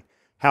hunting.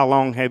 How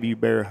long have you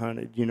bear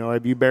hunted?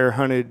 Have you bear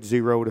hunted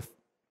 0 to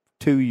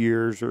 2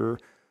 years or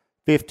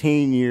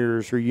 15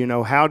 years? Or,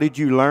 how did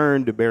you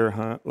learn to bear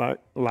hunt?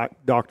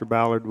 Like Dr.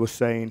 Ballard was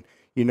saying,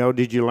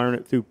 did you learn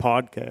it through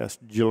podcasts?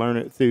 Did you learn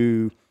it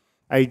through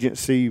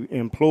agency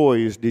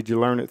employees? Did you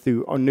learn it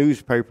through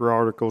newspaper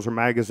articles or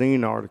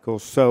magazine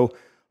articles? So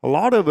a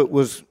lot of it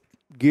was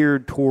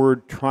geared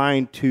toward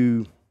trying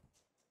to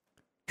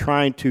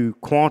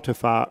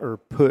quantify or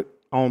put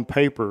on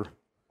paper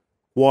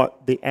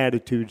what the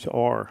attitudes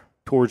are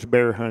towards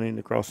bear hunting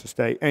across the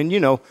state. And,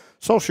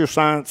 social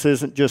science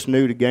isn't just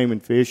new to Game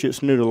and Fish.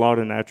 It's new to a lot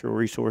of natural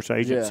resource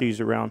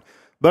agencies around.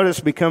 But it's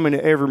becoming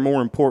an ever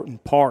more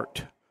important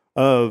part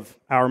of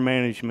our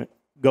management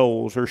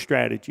goals or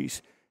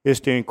strategies is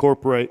to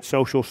incorporate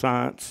social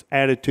science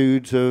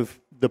attitudes of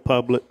the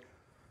public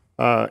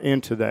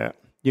into that.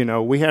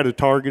 We had a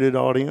targeted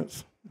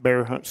audience,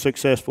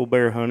 successful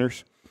bear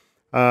hunters.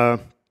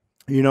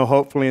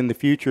 Hopefully in the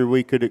future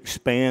we could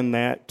expand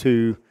that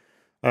to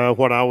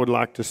what I would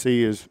like to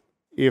see is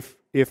if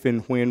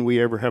and when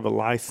we ever have a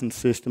license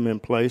system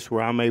in place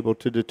where I'm able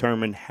to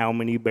determine how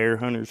many bear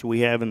hunters we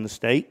have in the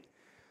state.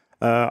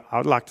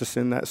 I'd like to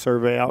send that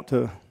survey out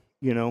to,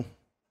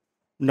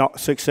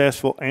 not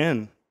successful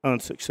and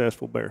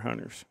unsuccessful bear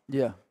hunters.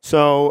 Yeah.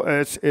 So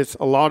it's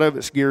a lot of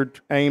it's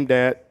aimed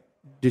at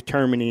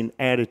determining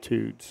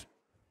attitudes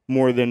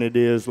more than it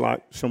is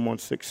like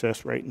someone's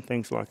success rate and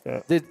things like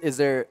that. Is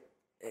there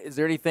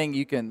anything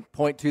you can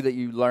point to that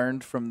you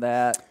learned from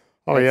that?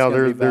 Oh yeah,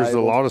 there's a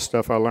lot of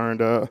stuff I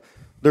learned.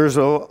 There's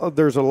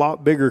a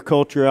lot bigger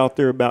culture out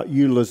there about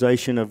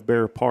utilization of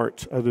bear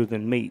parts other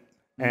than meat.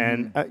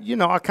 And,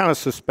 I kind of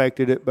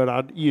suspected it,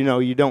 but,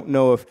 you don't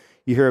know if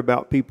you hear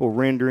about people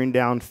rendering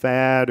down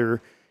fat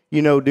or,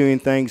 doing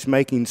things,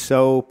 making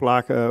soap,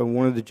 like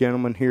one of the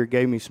gentlemen here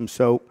gave me some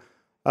soap.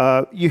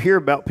 You hear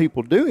about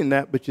people doing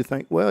that, but you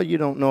think, well, you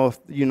don't know if,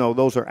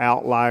 those are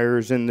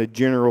outliers in the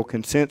general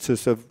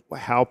consensus of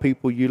how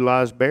people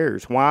utilize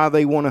bears, why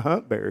they want to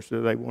hunt bears.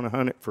 Do they want to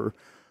hunt it for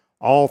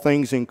all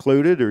things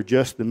included or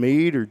just the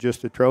meat or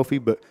just a trophy?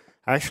 But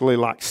actually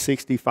like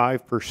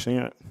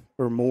 65%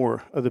 or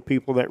more of the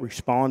people that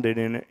responded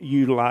in it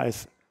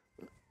utilize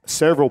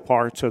several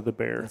parts of the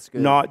bear,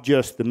 not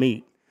just the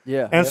meat.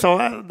 Yeah. And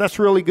so that's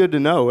really good to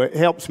know. It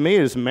helps me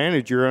as a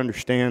manager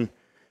understand,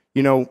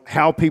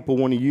 how people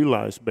want to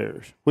utilize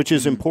bears, which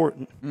is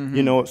important.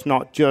 It's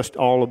not just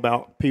all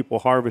about people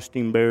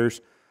harvesting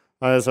bears.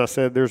 As I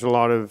said, there's a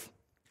lot of...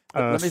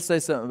 Let me say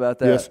something about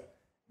that.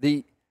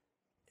 Yes.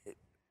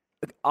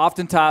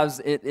 Oftentimes,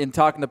 in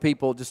talking to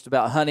people just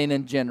about hunting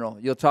in general,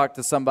 you'll talk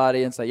to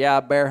somebody and say, yeah, I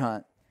bear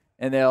hunt.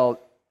 And they'll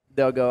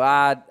go,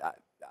 I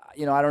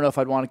don't know if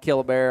I'd want to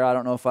kill a bear. I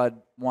don't know if I'd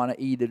want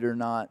to eat it or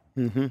not.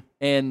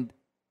 And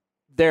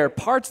there are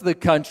parts of the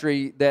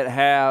country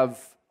that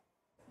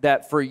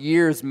for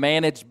years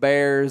managed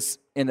bears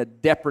in a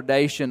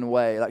depredation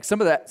way. Like some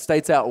of that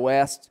states out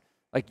west,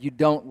 like you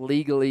don't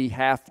legally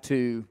have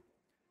to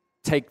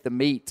take the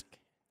meat.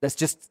 That's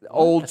just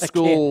old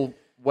school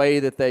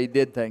way that they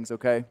did things,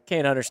 okay?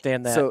 Can't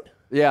understand that. So,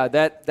 yeah,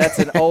 that's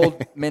an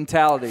old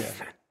mentality.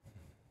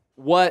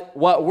 What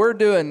we're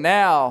doing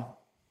now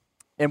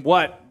and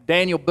what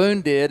Daniel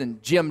Boone did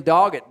and Jim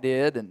Doggett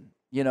did and,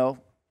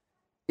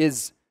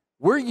 is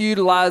we're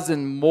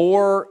utilizing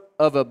more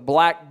of a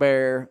black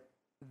bear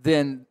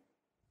than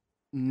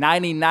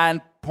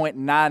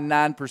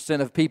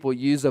 99.99% of people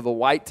use of a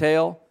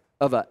whitetail,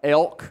 of an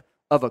elk,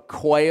 of a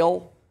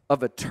quail,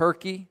 of a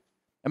turkey.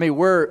 I mean,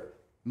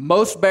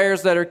 most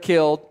bears that are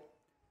killed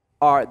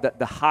are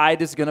the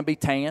hide is going to be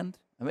tanned.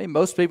 I mean,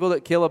 most people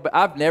that kill a bear,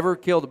 I've never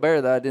killed a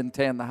bear that I didn't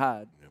tan the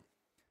hide.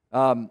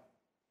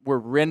 We're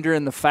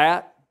rendering the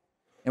fat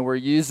and we're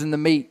using the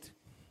meat.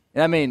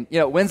 And I mean,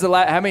 when's the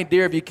last? How many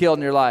deer have you killed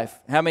in your life?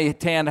 How many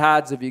tanned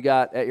hides have you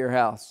got at your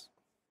house?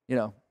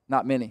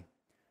 Not many.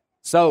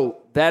 So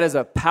that is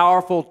a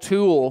powerful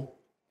tool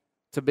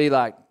to be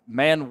like,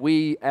 man,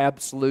 we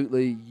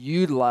absolutely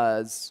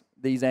utilize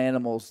these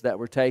animals that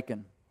we're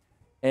taking.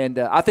 And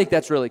I think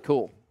that's really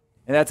cool.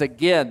 And that's,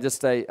 again,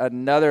 just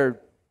another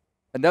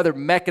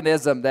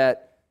mechanism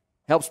that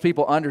helps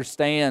people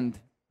understand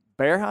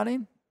bear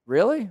hunting.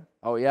 Really?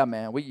 Oh, yeah,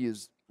 man, we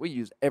use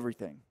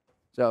everything.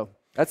 So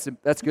that's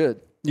good.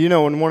 You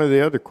know, and one of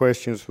the other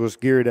questions was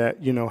geared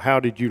at, you know, how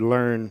did you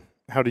learn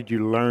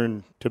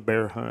to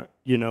bear hunt?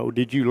 You know,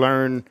 did you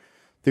learn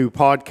through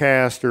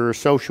podcast or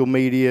social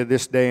media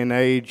this day and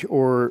age,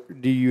 or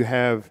do you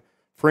have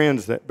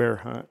friends that bear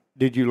hunt?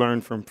 Did you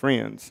learn from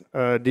friends?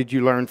 Did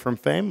you learn from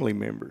family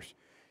members?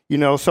 You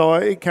know, so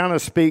it kind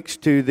of speaks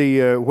to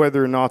the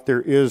whether or not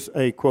there is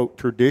a, quote,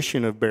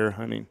 tradition of bear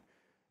hunting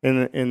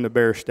in the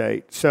bear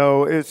state.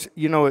 So it's,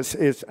 you know,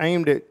 it's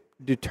aimed at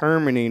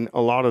determining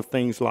a lot of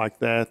things like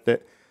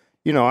that,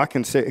 you know, I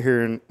can sit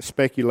here and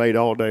speculate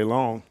all day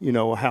long, you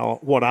know,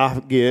 what I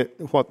get,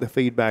 what the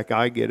feedback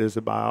I get as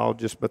a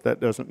biologist, but that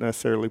doesn't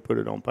necessarily put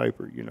it on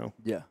paper, you know.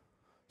 Yeah.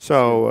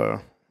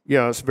 So,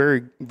 yeah, it's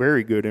very,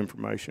 very good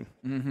information.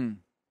 Mm-hmm.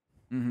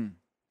 Mm-hmm.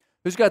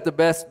 Who's got the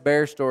best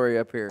bear story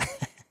up here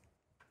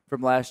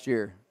from last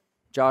year?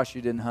 Josh,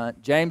 you didn't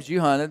hunt. James,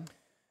 you hunted.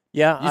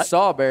 Yeah. You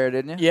saw a bear,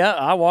 didn't you? Yeah,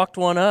 I walked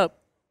one up.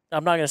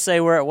 I'm not going to say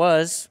where it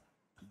was.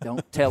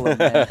 Don't tell him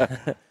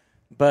that.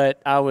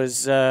 But I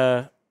was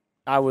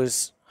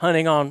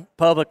hunting on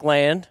public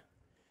land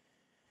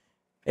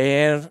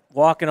and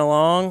walking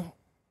along.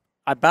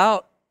 I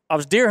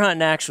was deer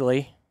hunting,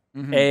 actually,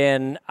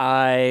 and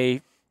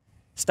I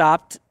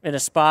stopped in a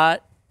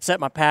spot, set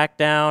my pack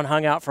down,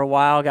 hung out for a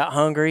while, got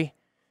hungry.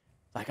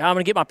 Like, I'm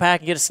going to get my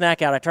pack and get a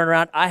snack out. I turned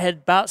around. I had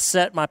about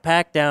set my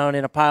pack down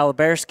in a pile of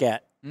bear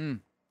scat.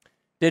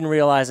 Didn't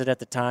realize it at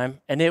the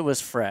time, and it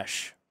was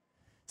fresh.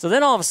 So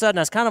then all of a sudden,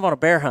 I was kind of on a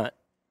bear hunt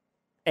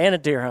and a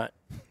deer hunt.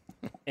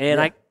 And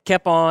I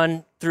kept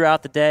on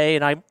throughout the day,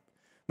 and I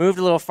moved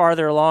a little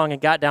farther along and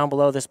got down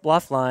below this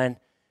bluff line.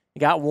 It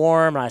got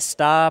warm, and I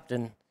stopped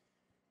and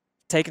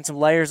taking some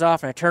layers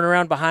off, and I turned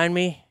around behind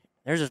me.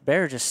 There's this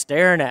bear just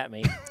staring at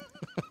me.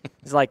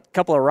 There's like a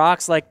couple of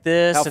rocks like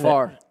this. How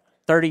far?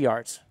 30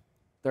 yards.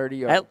 30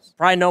 yards.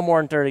 Probably no more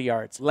than 30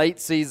 yards. Late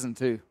season,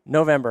 too.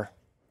 November.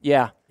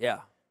 Yeah.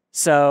 Yeah.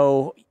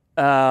 So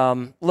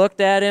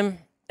looked at him,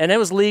 and it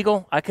was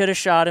legal. I could have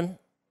shot him.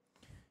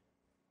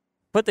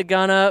 Put the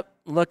gun up,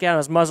 look at him. I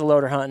was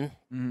muzzleloader hunting.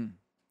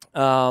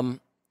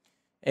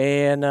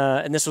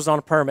 And this was on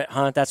a permit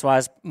hunt. That's why I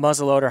was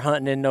muzzleloader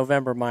hunting in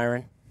November,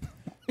 Myron.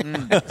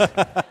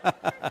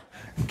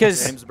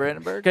 James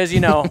Brandenburg? Because,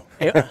 you know,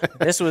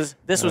 this was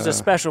a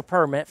special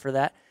permit for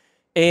that.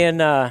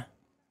 And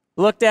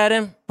looked at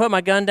him, put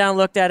my gun down,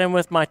 looked at him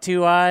with my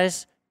two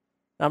eyes.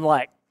 I'm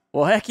like,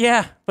 well, heck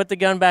yeah. Put the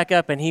gun back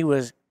up, and he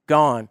was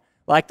gone.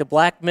 Like the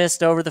black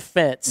mist over the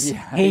fence.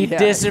 He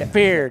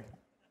disappeared.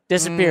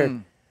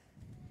 Disappeared.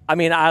 I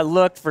mean, I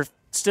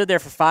stood there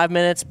for 5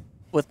 minutes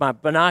with my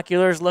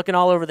binoculars, looking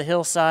all over the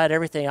hillside,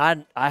 everything.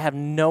 I have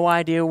no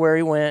idea where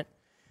he went,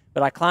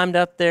 but I climbed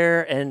up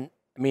there, and,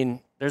 I mean,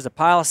 there's a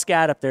pile of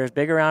scat up there as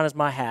big around as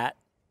my hat.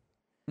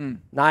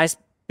 Nice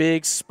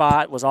big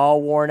spot, was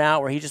all worn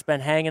out where he just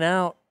been hanging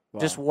out,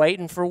 just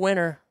waiting for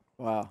winter.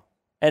 Wow.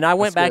 And I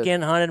went back in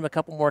and hunted him a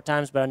couple more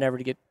times, but I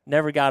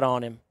never got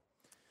on him.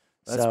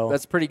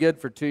 That's pretty good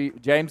for two.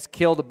 James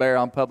killed a bear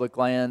on public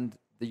land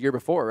the year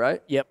before,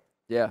 right? Yep.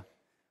 Yeah.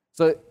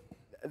 So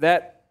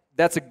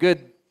that's a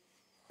good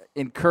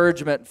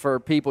encouragement for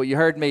people. You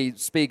heard me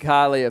speak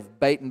highly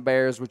of baiting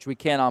bears, which we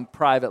can on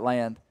private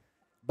land,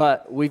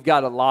 but we've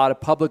got a lot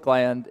of public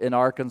land in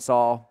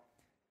Arkansas,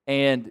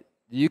 and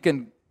you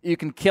can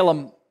kill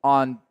them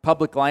on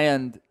public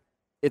land.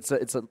 It's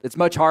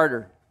much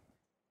harder.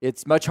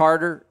 It's much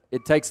harder.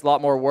 It takes a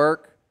lot more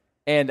work,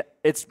 and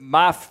it's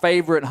my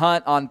favorite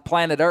hunt on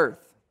planet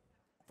Earth,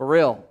 for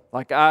real.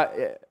 Like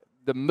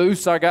the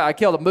moose I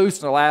killed a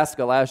moose in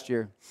Alaska last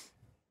year.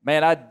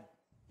 Man, I'd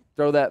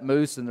throw that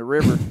moose in the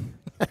river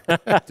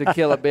to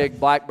kill a big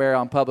black bear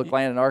on public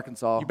land in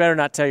Arkansas. You better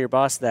not tell your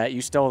boss that.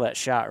 You stole that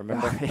shot,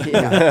 remember?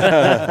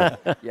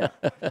 Yeah,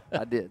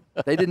 I did.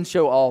 They didn't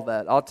show all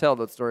that. I'll tell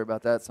the story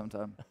about that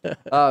sometime.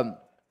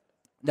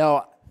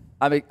 No,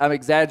 I'm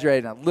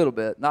exaggerating a little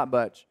bit, not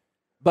much.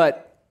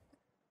 But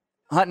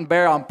hunting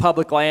bear on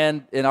public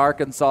land in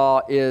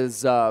Arkansas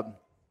is,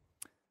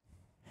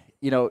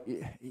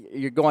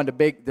 you're going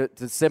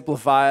to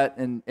simplify it,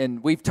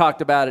 and we've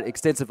talked about it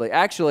extensively.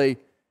 Actually,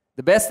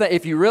 the best thing,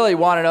 if you really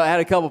want to know, I had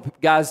a couple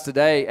guys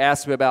today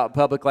ask me about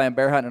public land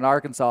bear hunting in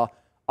Arkansas.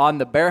 On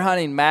the Bear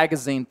Hunting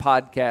Magazine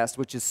podcast,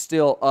 which is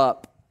still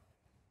up,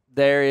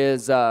 there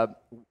is,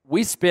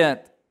 we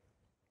spent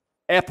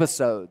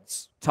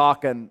episodes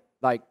talking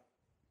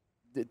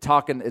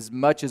as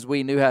much as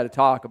we knew how to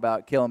talk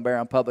about killing bear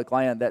on public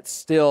land. That's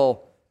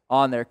still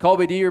on there.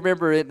 Colby, do you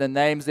remember the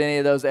names of any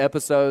of those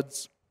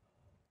episodes?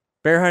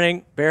 Bear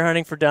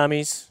hunting for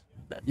dummies.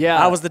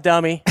 Yeah, I was the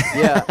dummy.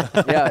 Yeah,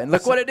 and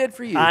look what it did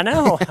for you. I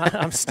know.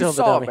 I'm still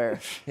the dummy. Bear.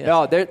 Yeah.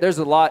 No, there's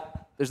a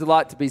lot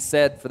to be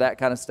said for that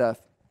kind of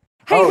stuff.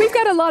 Hey, we've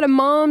got a lot of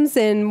moms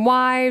and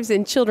wives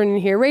and children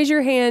in here. Raise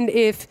your hand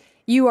if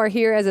you are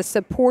here as a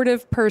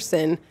supportive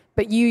person,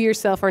 but you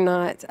yourself are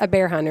not a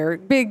bear hunter.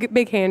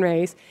 Big hand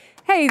raise.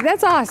 Hey,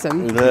 that's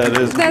awesome.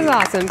 That's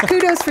awesome.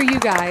 Kudos for you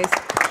guys.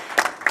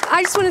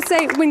 I just want to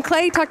say, when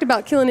Clay talked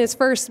about killing his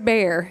first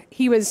bear,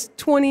 he was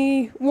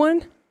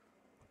 21.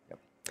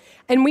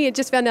 And we had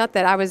just found out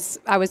that I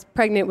was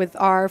pregnant with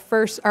our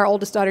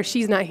oldest daughter.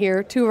 She's not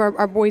here. Two of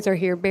our boys are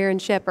here. Bear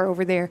and Shep are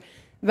over there.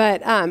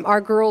 But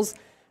our girls,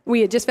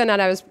 we had just found out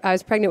I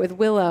was pregnant with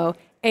Willow.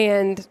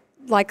 And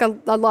like a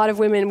lot of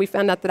women, we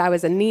found out that I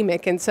was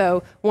anemic. And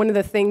so one of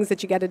the things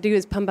that you got to do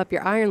is pump up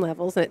your iron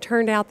levels. And it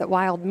turned out that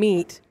wild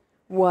meat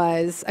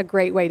was a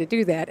great way to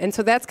do that. And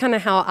so that's kind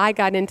of how I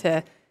got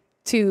into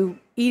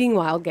eating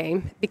wild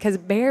game, because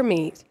bear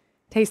meat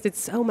tasted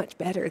so much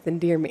better than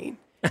deer meat.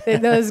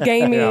 Those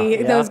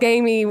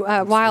gamey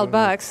wild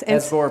bucks. It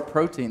has more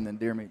protein than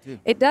deer meat, too.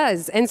 It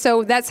does. And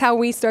so that's how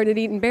we started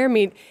eating bear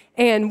meat.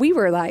 And we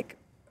were like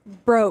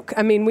broke.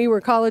 I mean, we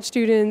were college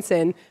students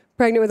and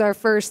pregnant with our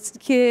first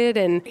kid.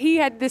 And he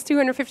had this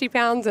 250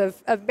 pounds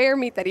of bear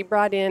meat that he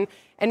brought in,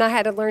 and I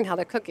had to learn how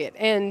to cook it.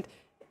 And,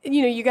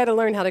 you got to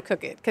learn how to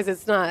cook it, because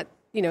it's not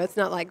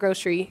like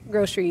grocery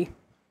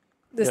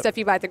stuff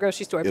you buy at the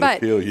grocery store. It'll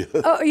kill you.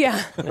 Oh,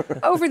 yeah.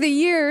 Over the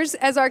years,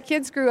 as our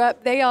kids grew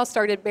up, they all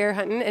started bear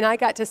hunting, and I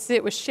got to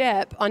sit with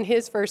Shep on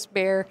his first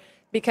bear,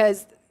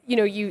 because,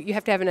 you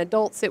have to have an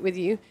adult sit with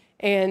you.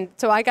 And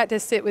so I got to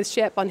sit with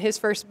Shep on his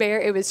first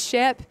bear. It was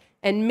Shep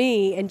and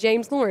me and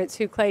James Lawrence,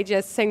 who Clay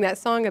just sang that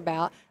song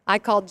about. I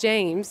called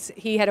James.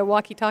 He had a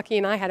walkie-talkie,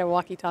 and I had a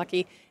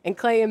walkie-talkie. And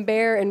Clay and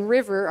Bear and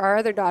River, our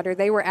other daughter,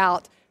 they were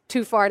out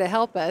too far to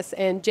help us.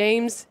 And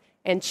James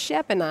and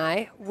Shep and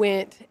I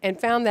went and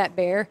found that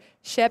bear.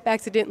 Shep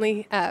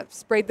accidentally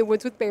sprayed the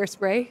woods with bear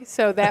spray,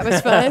 so that was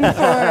fun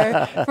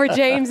for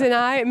James and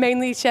I,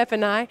 mainly Shep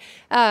and I.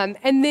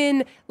 And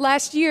then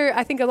last year,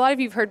 I think a lot of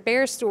you have heard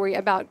Bear's story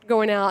about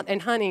going out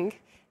and hunting,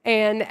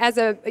 and as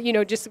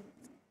just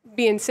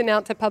being sent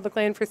out to public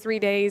land for 3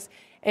 days,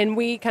 and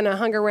we kind of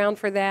hung around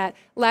for that.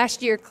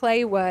 Last year,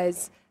 Clay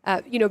was,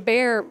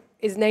 Bear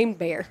is named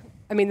Bear.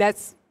 I mean,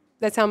 that's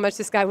how much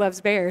this guy loves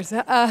bears.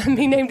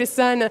 He named his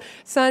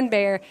son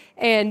Bear,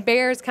 and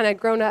Bear's kind of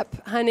grown up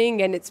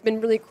hunting, and it's been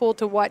really cool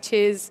to watch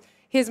his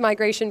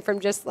migration from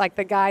just like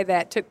the guy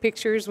that took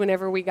pictures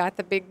whenever we got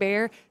the big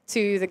bear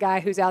to the guy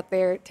who's out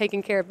there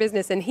taking care of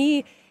business. And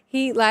he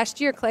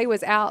last year, Clay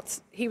was out.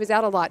 He was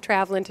out a lot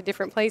traveling to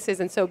different places,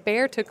 and so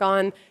Bear took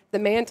on the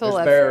mantle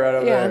of Bear right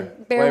over there.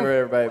 Bear, Wave at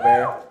everybody,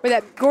 Bear. with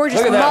that gorgeous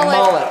Look at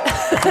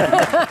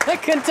that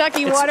mullet.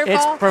 Kentucky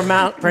waterfall. It's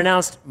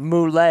pronounced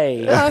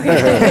moulet.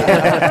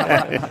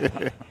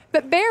 Okay.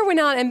 But Bear went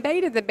out and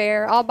baited the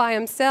bear all by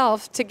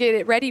himself to get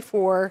it ready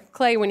for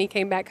Clay when he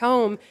came back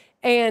home,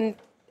 and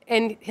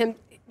him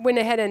went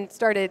ahead and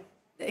started.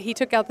 He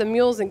took out the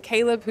mules, and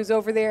Caleb, who's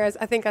over there,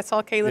 I think I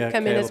saw Caleb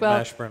come in as well.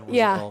 Mashburn was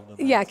involved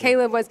in that, too.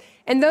 Caleb was,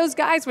 and those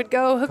guys would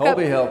go hook up.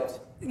 Colby helped.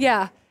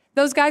 Yeah,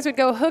 those guys would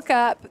go hook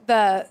up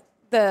the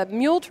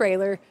mule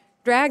trailer,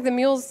 drag the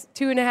mules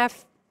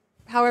 2.5,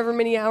 however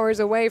many hours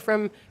away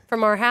from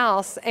our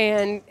house,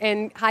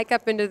 and hike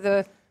up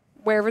into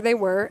wherever they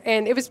were,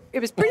 and it was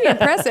pretty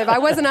impressive. I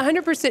wasn't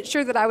 100%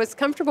 sure that I was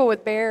comfortable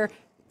with Bear,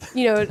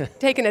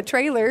 taking a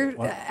trailer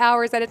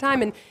hours at a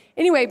time. And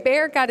anyway,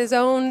 Bear got his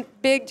own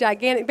big,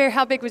 gigantic bear.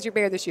 How big was your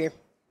bear this year?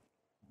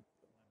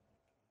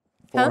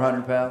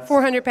 400 pounds.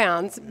 400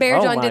 pounds. Bear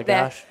Oh John my did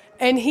that. gosh.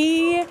 And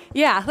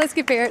let's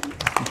get Bear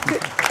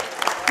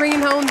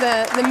bringing home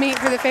the meat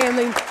for the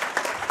family.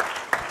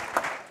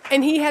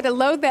 And he had to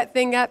load that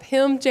thing up.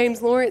 Him,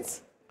 James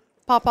Lawrence,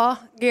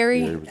 Papa,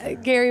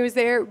 Gary was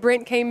there.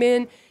 Brent came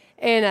in,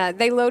 and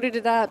they loaded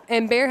it up.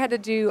 And Bear had to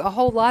do a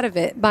whole lot of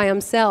it by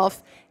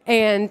himself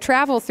and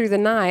travel through the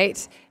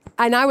night.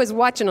 And I was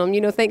watching them,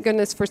 thank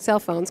goodness for cell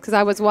phones, because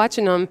I was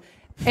watching them.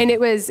 And it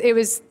was.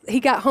 He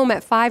got home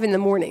at 5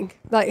 a.m,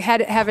 like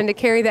having to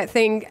carry that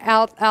thing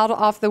out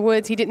off the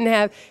woods.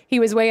 He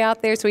was way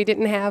out there, so he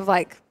didn't have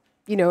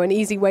an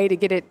easy way to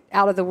get it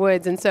out of the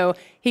woods. And so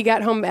he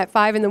got home at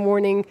 5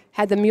 a.m,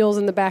 had the mules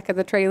in the back of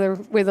the trailer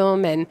with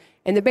him, and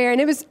the bear.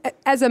 And it was,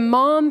 as a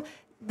mom,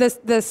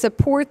 the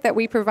support that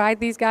we provide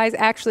these guys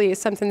actually is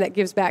something that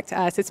gives back to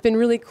us. It's been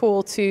really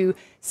cool to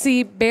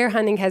see bear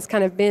hunting has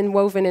kind of been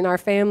woven in our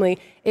family.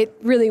 It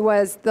really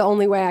was the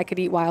only way I could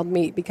eat wild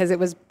meat, because it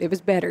was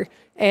better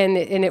and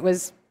it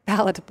was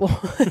palatable.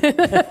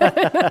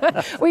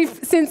 We've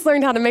since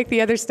learned how to make the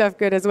other stuff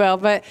good as well,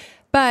 but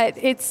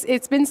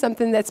it's been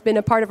something that's been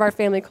a part of our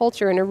family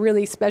culture and a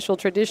really special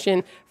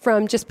tradition,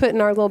 from just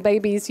putting our little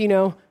babies,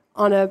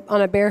 on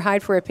a bear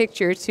hide for a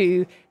picture,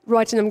 to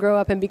watching them grow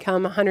up and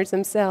become hunters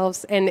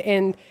themselves.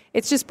 And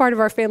it's just part of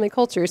our family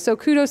culture. So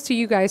kudos to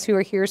you guys who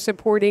are here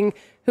supporting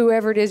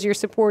whoever it is you're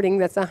supporting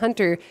that's a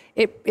hunter.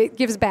 It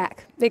gives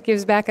back. It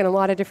gives back in a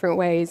lot of different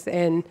ways,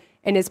 and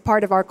it's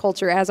part of our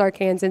culture as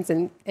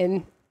Arkansans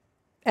and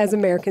as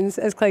Americans,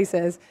 as Clay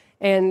says.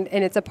 And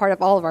it's a part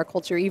of all of our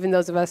culture, even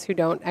those of us who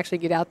don't actually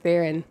get out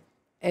there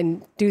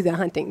and do the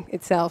hunting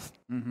itself.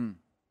 Mm-hmm.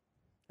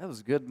 That was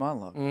a good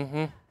monologue.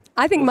 Mm-hmm.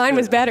 I think mine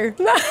was better.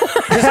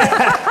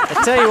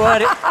 I tell you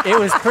what, it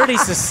was pretty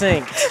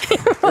succinct.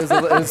 It was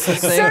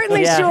succinct.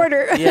 Certainly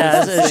shorter.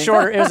 Yeah, it was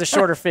shorter. It was a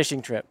shorter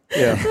fishing trip.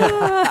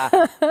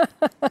 Yeah.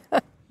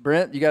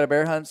 Brent, you got a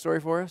bear hunt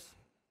story for us?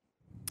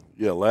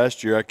 Yeah,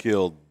 last year I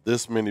killed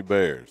this many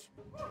bears.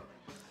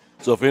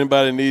 So if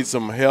anybody needs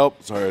some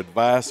help or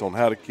advice on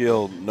how to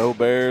kill no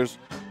bears,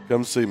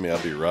 come see me. I'll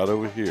be right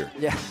over here.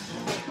 Yeah.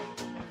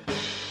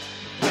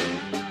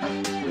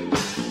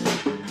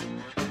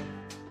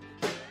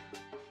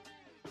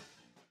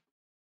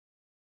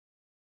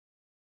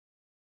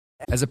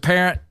 As a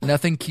parent,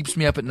 nothing keeps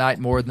me up at night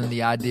more than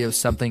the idea of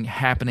something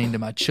happening to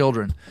my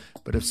children.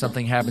 But if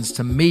something happens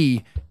to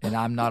me and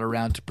I'm not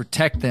around to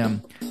protect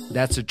them,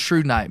 that's a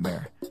true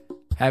nightmare.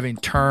 Having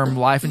term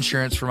life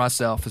insurance for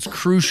myself is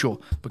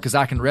crucial because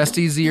I can rest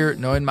easier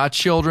knowing my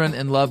children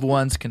and loved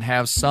ones can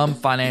have some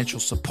financial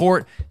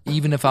support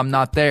even if I'm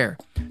not there.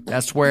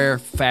 That's where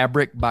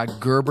Fabric by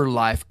Gerber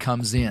Life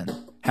comes in.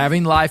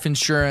 Having life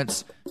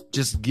insurance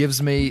just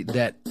gives me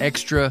that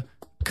extra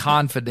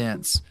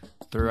confidence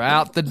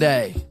throughout the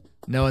day,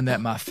 knowing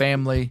that my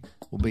family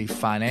will be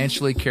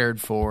financially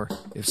cared for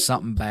if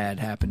something bad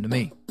happened to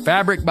me.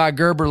 Fabric by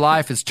Gerber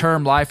Life is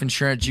term life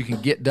insurance you can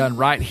get done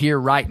right here,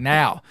 right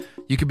now.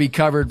 You can be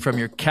covered from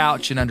your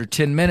couch in under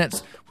 10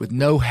 minutes with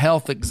no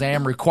health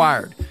exam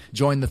required.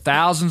 Join the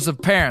thousands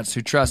of parents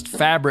who trust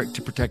Fabric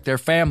to protect their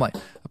family.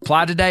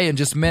 Apply today in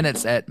just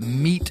minutes at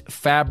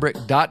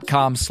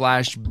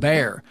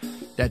meetfabric.com/bear.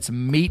 That's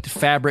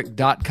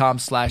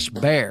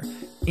meetfabric.com/bear.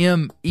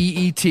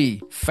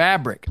 MEET,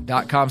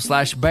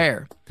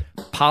 fabric.com/bear.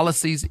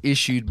 Policies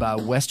issued by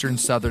Western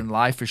Southern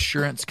Life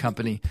Assurance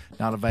Company,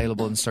 not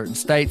available in certain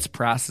states.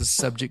 Prices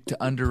subject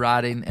to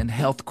underwriting and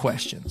health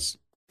questions.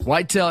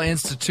 Whitetail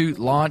Institute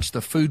launched the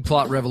food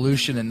plot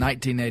revolution in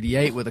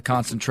 1988 with a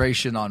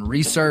concentration on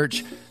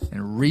research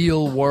and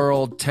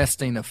real-world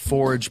testing of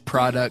forage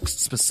products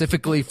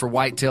specifically for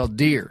whitetail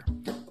deer.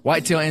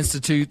 Whitetail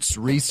Institute's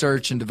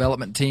research and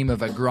development team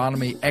of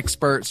agronomy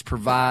experts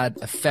provide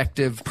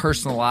effective,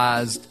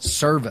 personalized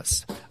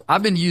service.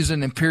 I've been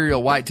using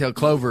Imperial Whitetail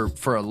Clover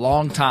for a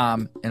long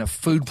time in a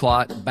food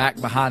plot back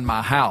behind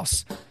my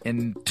house.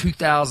 In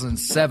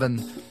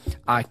 2007,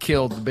 I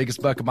killed the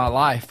biggest buck of my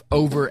life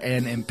over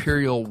an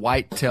Imperial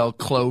Whitetail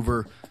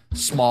Clover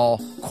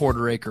small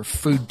quarter-acre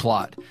food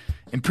plot.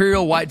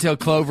 Imperial Whitetail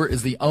Clover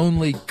is the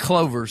only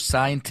clover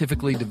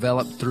scientifically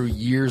developed through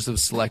years of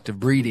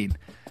selective breeding.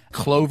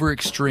 Clover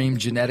Extreme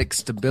genetic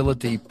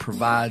stability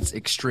provides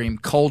extreme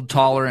cold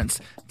tolerance,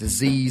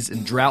 disease,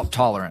 and drought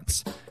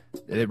tolerance.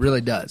 It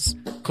really does.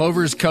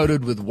 Clover is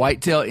coated with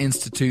Whitetail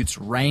Institute's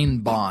Rain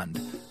Bond,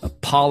 a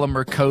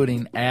polymer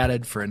coating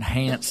added for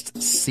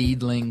enhanced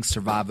seedling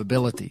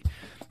survivability.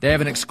 They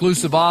have an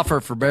exclusive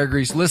offer for Bear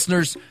Grease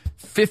listeners,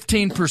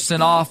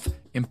 15% off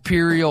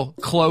Imperial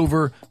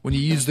Clover when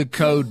you use the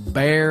code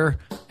BEAR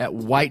at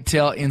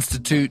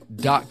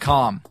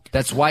whitetailinstitute.com.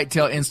 That's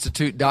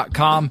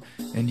whitetailinstitute.com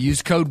and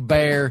use code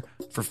BEAR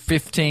for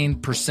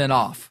 15%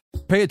 off.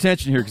 Pay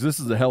attention here because this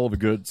is a hell of a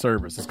good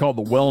service. It's called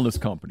the Wellness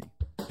Company.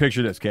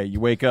 Picture this, okay? You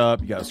wake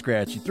up, you got a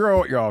scratchy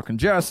throat, you're all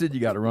congested, you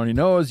got a runny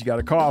nose, you got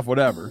a cough,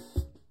 whatever.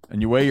 And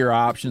you weigh your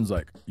options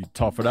like you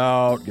tough it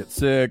out, get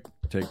sick,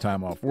 take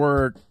time off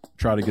work,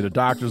 try to get a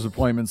doctor's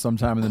appointment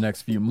sometime in the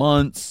next few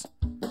months,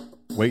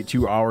 wait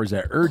 2 hours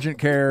at urgent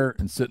care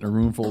and sit in a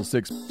room full of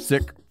sick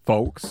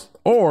folks,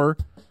 or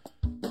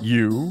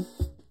you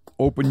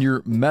open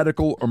your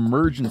medical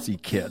emergency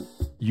kit.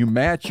 You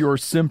match your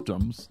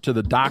symptoms to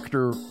the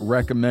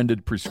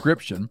doctor-recommended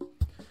prescription,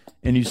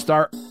 and you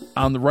start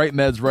on the right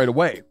meds right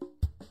away.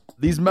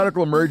 These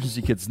medical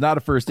emergency kits, not a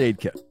first aid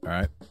kit, all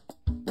right?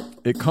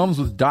 It comes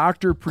with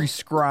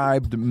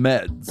doctor-prescribed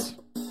meds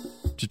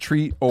to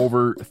treat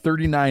over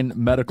 39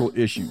 medical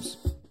issues.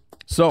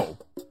 So,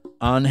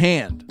 on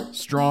hand,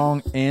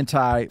 strong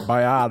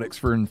antibiotics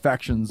for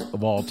infections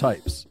of all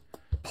types.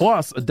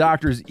 Plus, a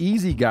doctor's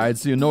easy guide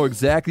so you know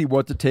exactly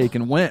what to take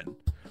and when.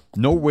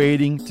 No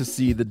waiting to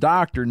see the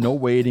doctor, no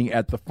waiting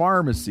at the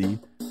pharmacy.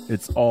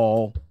 It's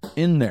all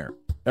in there.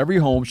 Every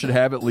home should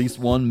have at least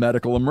one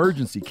medical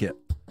emergency kit.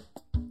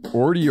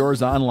 Order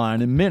yours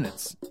online in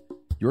minutes.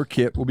 Your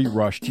kit will be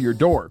rushed to your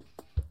door.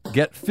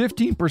 Get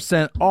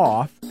 15%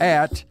 off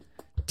at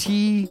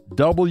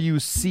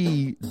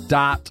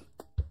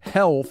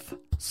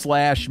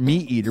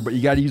twc.health/meateater, but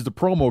you got to use the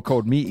promo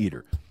code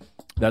meateater.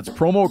 That's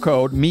promo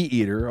code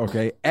meateater,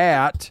 okay,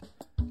 at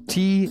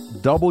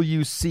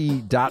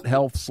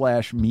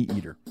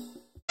twc.health/meateater.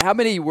 How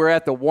many were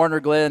at the Warner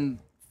Glen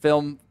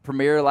film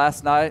premiere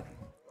last night?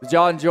 Did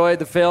y'all enjoy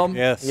the film?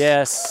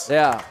 Yes.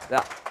 Yeah,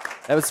 that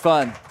was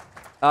fun.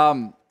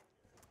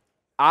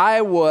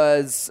 I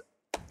was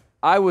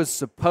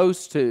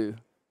supposed to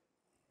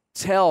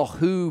tell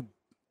who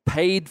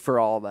paid for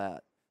all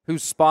that, who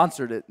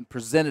sponsored it and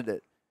presented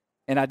it,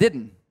 and I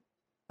didn't.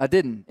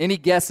 Any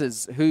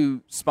guesses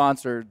who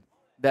sponsored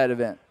that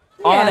event?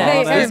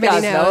 Yeah,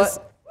 everybody knows.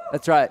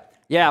 That's right.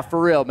 Yeah,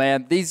 for real,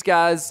 man. These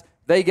guys,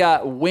 they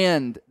got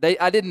wind.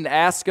 I didn't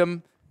ask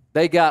them.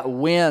 They got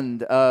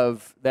wind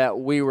of that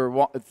we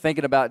were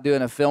thinking about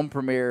doing a film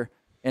premiere,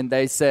 and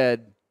they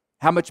said,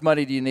 how much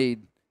money do you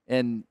need?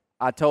 And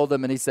I told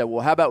them, and he said,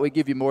 well, how about we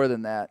give you more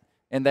than that?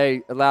 And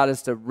they allowed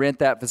us to rent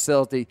that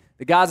facility.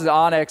 The guys at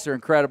Onyx are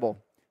incredible.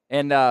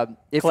 And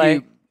if Clay,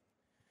 you...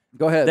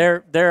 Go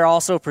ahead. They're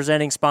also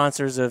presenting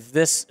sponsors of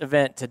this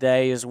event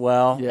today as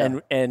well. Yeah.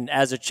 And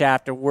as a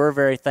chapter, we're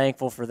very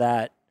thankful for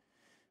that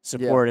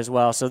support as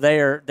well. So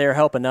they're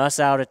helping us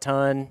out a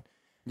ton.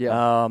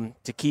 Yeah.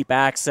 To keep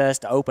access,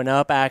 to open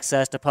up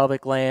access to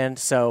public land.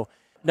 So,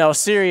 no,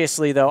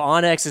 seriously, though,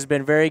 Onyx has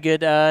been very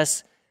good to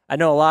us. I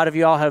know a lot of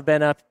y'all have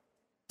been up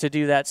to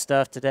do that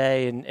stuff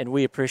today, and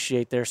we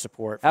appreciate their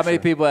support. How many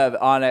people have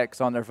Onyx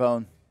on their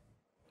phone?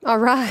 All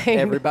right.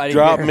 Everybody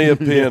Drop here. me a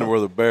pin where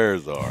the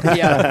bears are.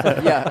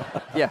 Yeah.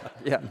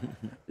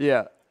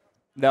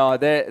 No,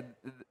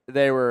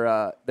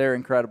 they're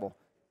incredible.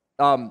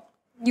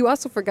 You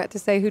also forgot to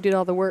say who did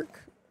all the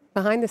work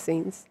behind the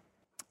scenes.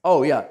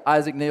 Oh, yeah.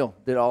 Isaac Neal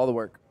did all the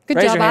work. Good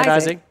Raise job, your hand,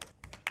 Isaac.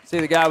 See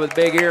the guy with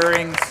big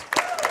earrings?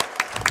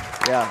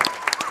 Yeah.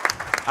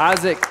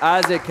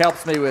 Isaac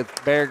helps me with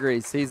bear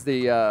grease. He's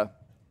the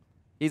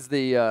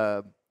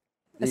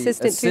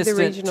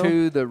Assistant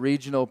to the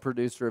regional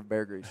producer of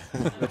bear grease,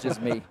 which is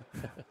me.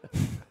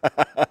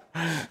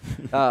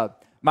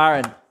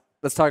 Myron,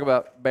 let's talk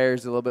about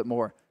bears a little bit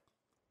more.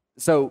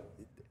 So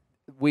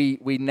we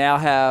now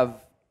have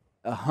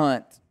a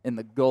hunt in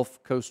the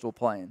Gulf Coastal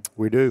Plain.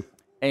 We do.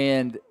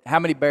 And how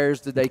many bears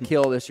did they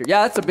kill this year?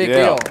 Yeah, that's a big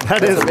Yeah. deal.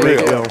 That is a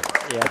big deal.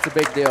 Yeah, that's a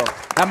big deal.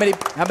 How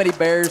many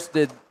bears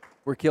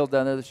were killed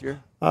down there this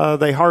year?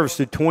 They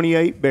harvested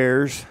 28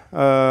 bears.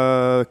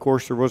 Of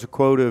course, there was a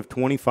quota of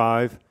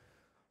 25.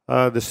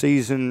 The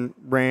season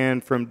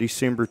ran from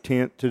December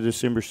 10th to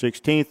December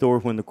 16th, or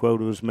when the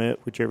quota was met,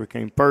 whichever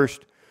came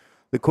first.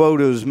 The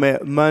quota was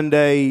met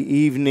Monday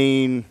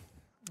evening,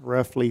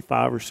 roughly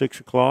 5 or 6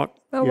 o'clock.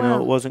 Oh, you know,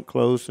 wow. it wasn't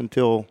closed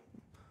until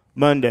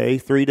Monday,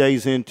 3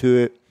 days into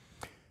it,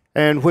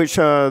 and which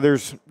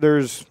it's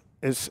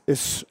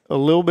a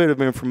little bit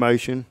of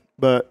information,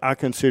 but I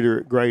consider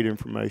it great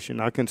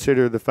information. I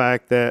consider the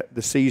fact that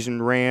the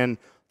season ran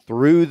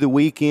through the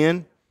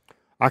weekend.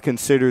 I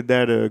considered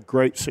that a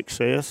great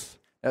success.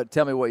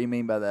 Tell me what you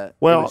mean by that.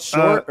 Well, it was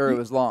short or it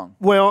was long?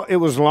 Well, it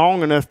was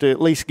long enough to at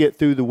least get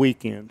through the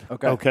weekend.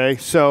 Okay.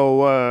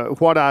 So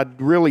what I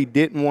really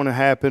didn't want to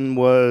happen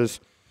was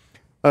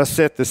us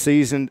set the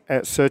season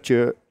at such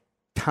a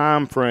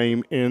time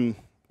frame in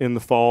the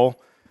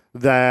fall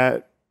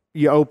that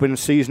you open the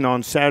season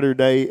on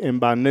Saturday, and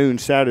by noon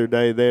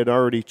Saturday they had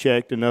already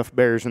checked enough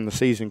bears and the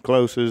season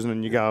closes,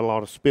 and you got a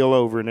lot of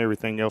spillover and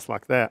everything else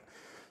like that.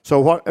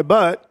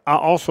 But I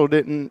also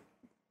didn't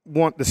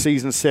want the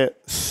season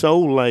set so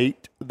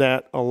late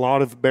that a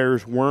lot of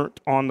bears weren't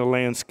on the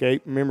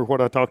landscape. Remember what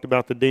I talked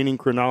about, the denning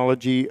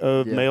chronology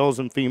of males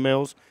and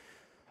females?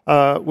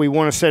 We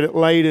want to set it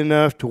late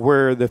enough to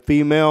where the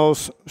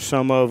females,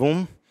 some of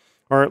them,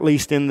 are at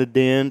least in the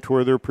den to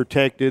where they're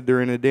protected.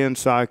 They're in a den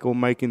cycle,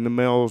 making the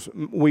males.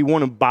 We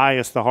want to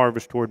bias the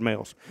harvest toward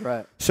males.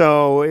 Right.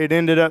 So it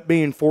ended up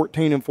being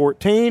 14 and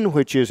 14,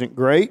 which isn't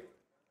great.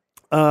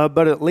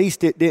 But at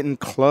least it didn't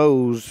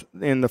close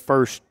in the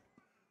first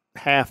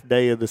half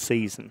day of the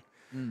season.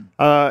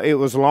 It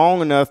was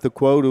long enough. The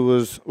quota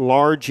was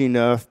large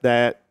enough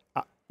that,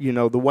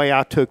 the way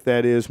I took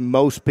that is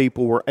most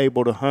people were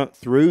able to hunt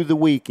through the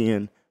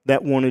weekend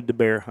that wanted to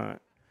bear hunt.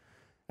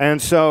 And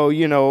so,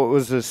 it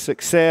was a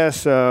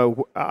success.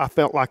 I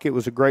felt like it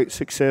was a great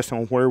success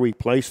on where we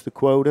placed the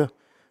quota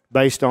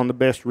based on the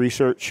best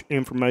research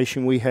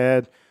information we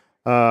had.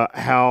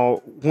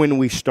 When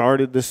we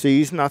started the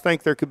season, I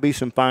think there could be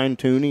some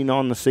fine-tuning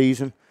on the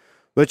season.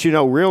 But,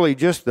 really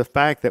just the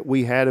fact that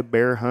we had a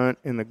bear hunt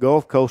in the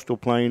Gulf Coastal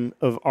Plain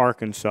of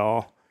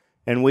Arkansas,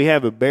 and we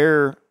have a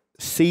bear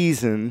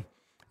season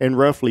in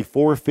roughly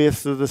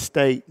 4/5 of the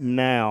state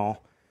now,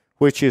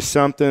 which is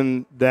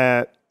something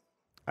that,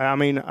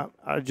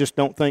 I just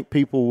don't think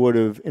people would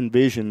have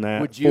envisioned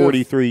that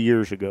 43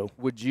 years ago.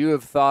 Would you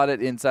have thought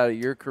it inside of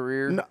your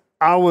career? No,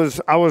 I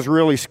was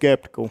really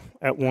skeptical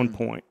at one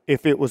point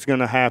if it was going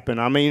to happen.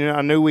 I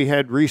knew we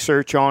had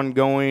research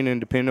ongoing, and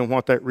depending on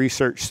what that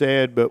research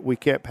said, but we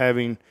kept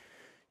having,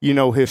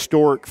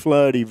 historic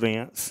flood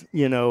events,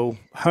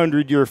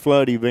 100-year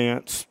flood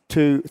events,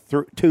 two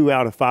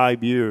out of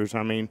 5 years.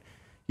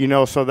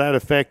 So that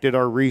affected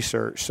our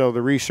research. So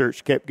the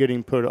research kept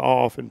getting put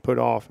off and put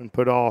off and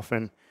put off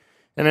and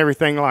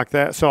everything like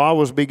that. So I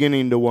was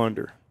beginning to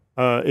wonder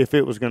if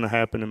it was going to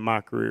happen in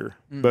my career,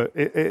 but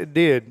it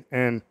did.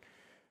 And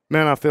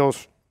man, I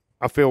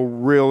feel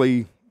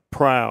really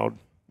proud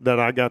that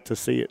I got to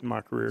see it in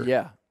my career.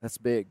 Yeah, that's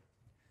big.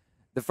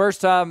 The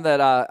first time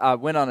that I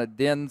went on a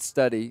den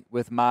study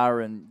with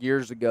Myron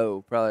years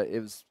ago, probably it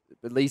was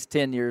at least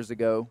 10 years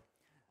ago,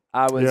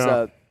 I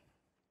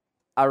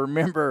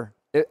remember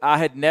I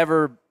had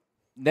never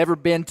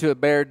been to a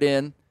bear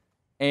den,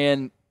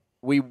 and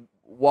we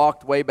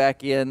walked way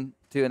back in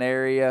to an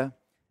area,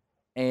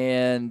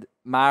 and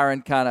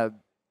Myron kind of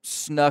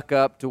snuck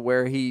up to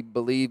where he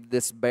believed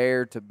this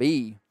bear to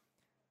be.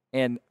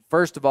 And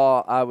first of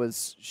all, I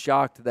was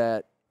shocked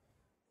that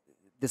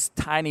this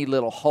tiny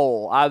little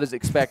hole, I was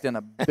expecting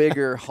a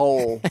bigger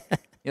hole,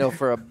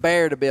 for a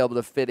bear to be able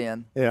to fit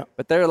in. Yeah.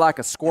 But they're like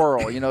a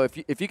squirrel.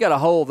 If you got a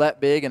hole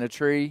that big in a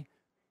tree,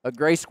 a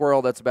gray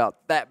squirrel that's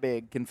about that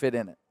big can fit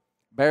in it.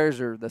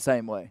 Bears are the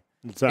same way.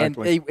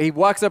 Exactly. And he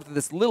walks up to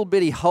this little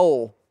bitty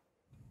hole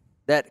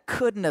that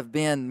couldn't have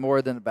been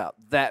more than about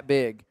that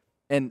big.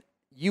 And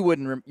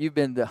you've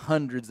been to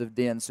hundreds of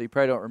dens, so you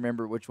probably don't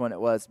remember which one it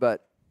was,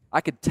 but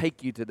I could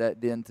take you to that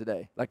den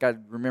today. Like, I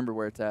remember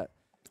where it's at.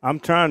 I'm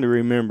trying to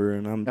remember,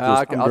 and I'm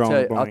I'll drawing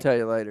a blank. I'll tell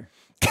you later.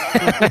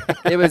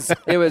 It was on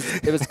it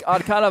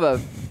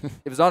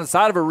was on the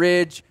side of a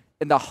ridge,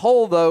 and the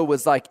hole though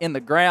was like in the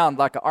ground,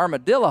 like an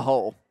armadillo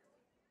hole.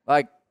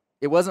 Like,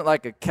 it wasn't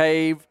like a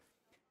cave.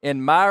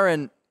 And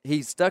Myron,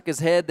 he stuck his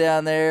head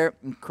down there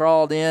and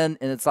crawled in,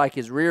 and it's like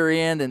his rear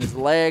end and his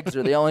legs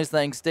are the only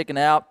thing sticking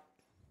out.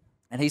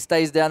 And he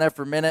stays down there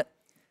for a minute,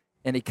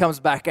 and he comes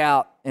back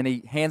out, and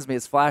he hands me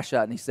his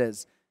flashlight, and he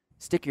says,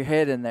 "Stick your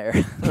head in there."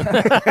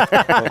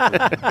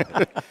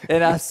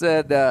 And I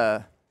said,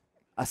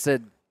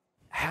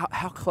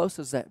 how close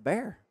is that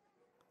bear?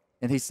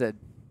 And he said,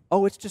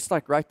 "Oh, it's just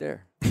like right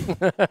there."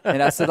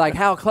 And I said, "Like,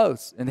 how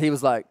close?" And he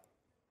was like,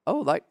 "Oh,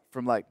 like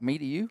from like me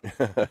to you."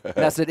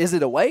 And I said, "Is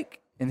it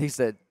awake?" And he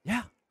said,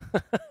 "Yeah."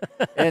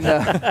 And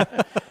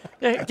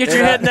get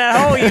your head in that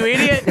hole, you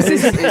idiot.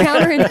 This is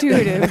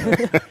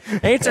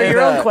counterintuitive. Answer your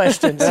own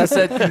questions. And I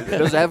said,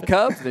 "Does it have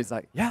cubs?" And he's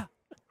like, "Yeah."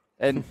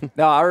 And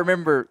no, I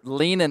remember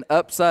leaning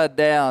upside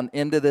down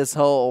into this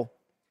hole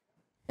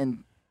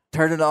and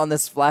turning on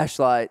this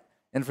flashlight,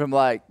 and from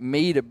like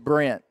me to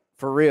Brent,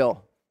 for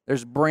real,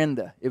 there's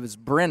Brenda. It was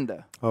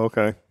Brenda.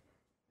 Okay.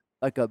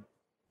 Like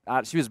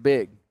she was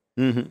big.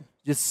 Mm-hmm.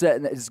 Just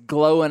sitting, just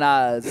glowing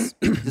eyes,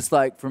 just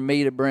like from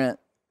me to Brent,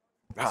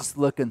 just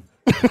looking.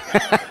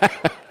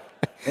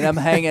 And I'm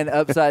hanging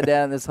upside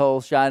down in this hole,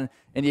 shining,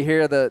 and you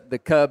hear the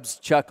cubs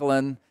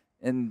chuckling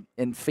and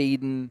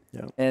feeding.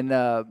 Yep. And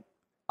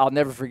I'll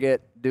never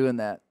forget doing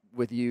that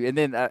with you. And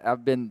then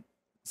I've been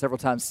several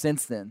times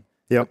since then.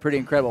 Yep. Pretty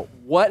incredible.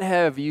 What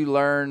have you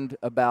learned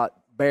about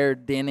bear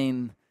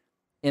denning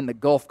in the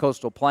Gulf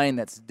Coastal Plain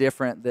that's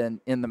different than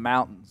in the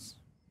mountains?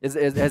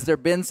 Has there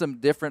been some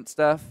different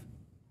stuff?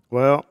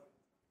 Well,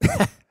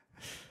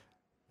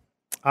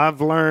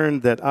 I've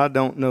learned that I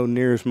don't know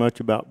near as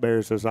much about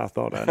bears as I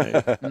thought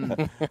I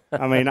knew.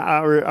 I mean, I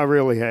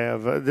really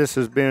have. This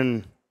has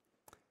been,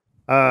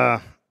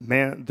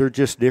 man, they're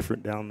just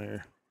different down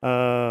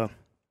there.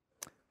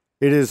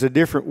 It is a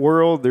different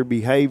world. Their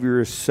behavior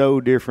is so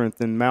different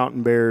than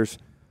mountain bears.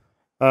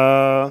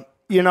 I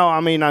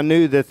mean, I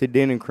knew that the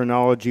denning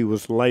chronology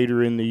was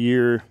later in the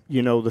year.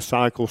 The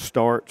cycle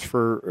starts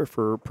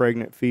for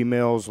pregnant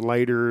females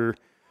later,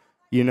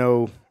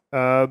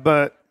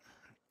 but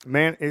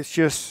man, it's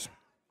just,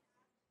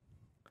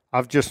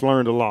 I've just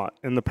learned a lot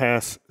in the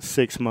past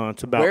 6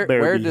 months about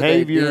bear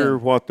behavior,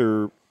 what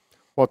their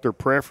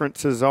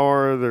preferences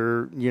are.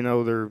 They're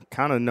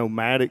kind of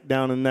nomadic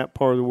down in that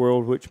part of the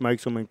world, which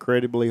makes them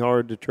incredibly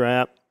hard to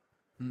trap.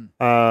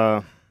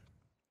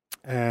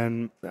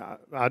 And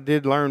I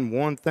did learn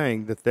one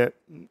thing, that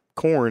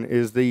corn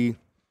is the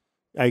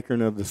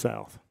acorn of the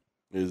South.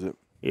 Is it?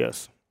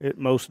 Yes, it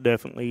most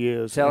definitely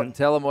is. Tell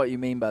them what you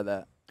mean by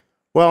that.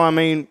 Well, I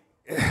mean,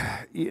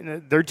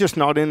 they're just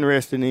not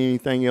interested in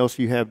anything else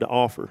you have to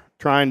offer.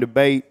 Trying to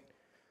bait,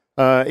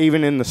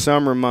 even in the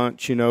summer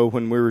months,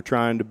 when we were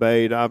trying to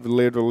bait, I've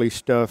literally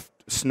stuffed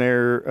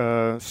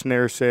snare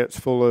sets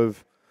full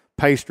of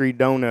pastry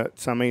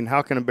donuts. I mean,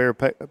 how can a bear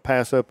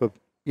pass up a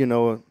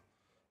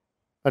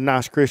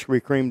nice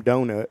Krispy Kreme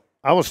donut?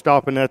 I was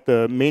stopping at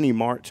the mini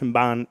marts and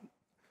buying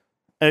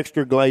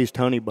extra glazed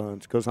honey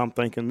buns because I'm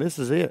thinking, this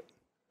is it.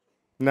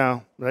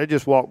 No, they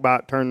just walk by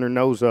it, turn their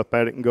nose up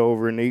at it, and go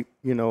over and eat,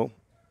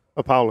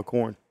 a pile of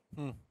corn.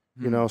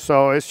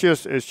 So it's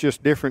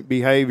just different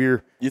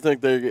behavior. You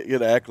think they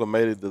get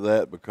acclimated to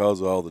that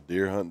because of all the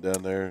deer hunt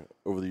down there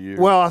over the years?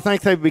 Well, I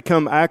think they've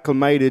become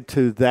acclimated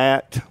to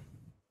that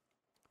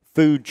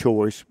food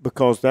choice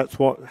because that's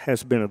what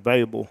has been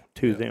available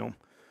to them.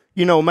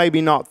 Maybe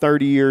not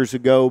 30 years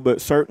ago,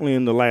 but certainly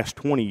in the last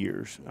 20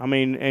 years. I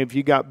mean, if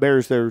you got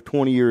bears that are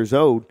 20 years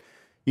old,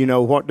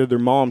 what did their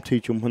mom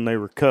teach them when they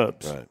were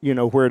cubs?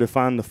 Right. Where to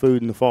find the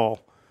food in the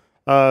fall.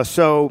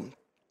 So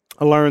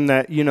I learned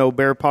that,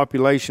 bear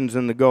populations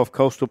in the Gulf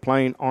Coastal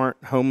Plain aren't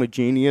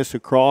homogeneous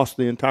across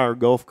the entire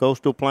Gulf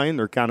Coastal Plain.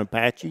 They're kind of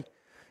patchy.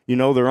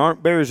 There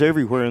aren't bears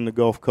everywhere in the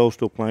Gulf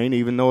Coastal Plain,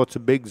 even though it's a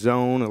big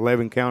zone,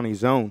 11-county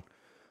zone,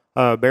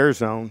 bear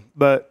zone.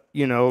 But,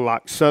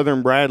 like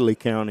southern Bradley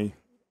County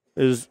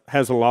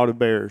has a lot of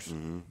bears.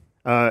 Mm-hmm.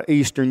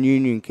 Eastern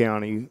Union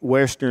County,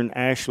 Western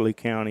Ashley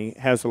County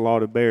has a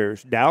lot of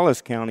bears.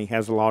 Dallas County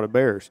has a lot of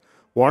bears.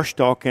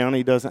 Ouachita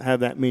County doesn't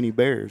have that many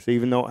bears,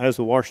 even though it has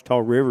the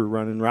Ouachita River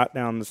running right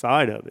down the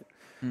side of it.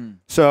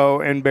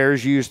 So, and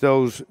bears use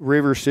those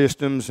river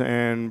systems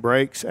and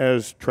breaks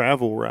as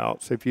travel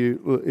routes. If you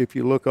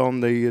look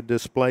on the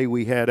display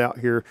we had out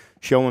here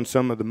showing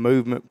some of the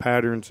movement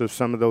patterns of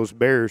some of those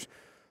bears,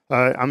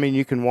 I mean,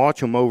 you can watch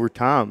them over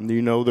time.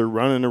 They're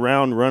running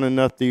around, running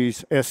up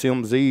these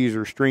SMZs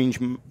or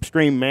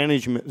stream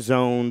management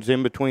zones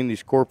in between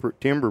these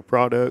corporate timber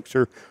products,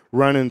 or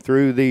running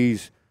through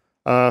these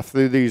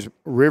through these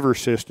river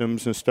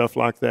systems and stuff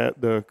like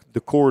that, the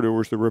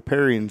corridors, the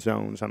riparian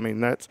zones. I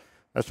mean, that's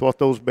what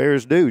those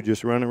bears do,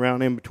 just run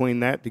around in between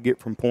that to get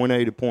from point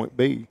A to point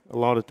B. A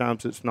lot of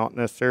times it's not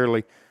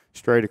necessarily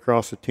straight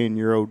across a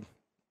 10-year-old,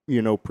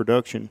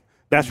 production.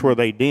 That's where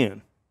they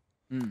den.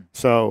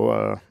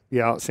 So,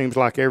 it seems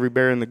like every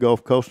bear in the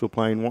Gulf Coastal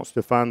Plain wants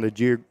to find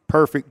the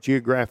perfect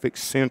geographic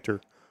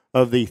center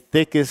of the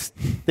thickest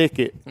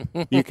thicket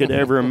you could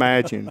ever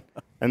imagine.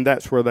 And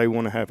that's where they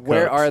want to have cubs.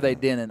 Where are they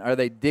denning? Are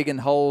they digging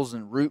holes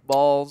and root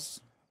balls?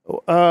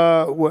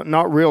 Well,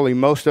 not really.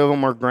 Most of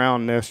them are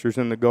ground nesters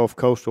in the Gulf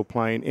Coastal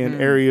Plain in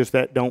areas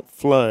that don't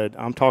flood.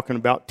 I'm talking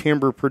about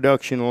timber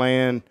production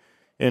land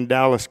in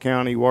Dallas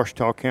County,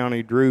 Ouachita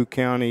County, Drew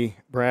County,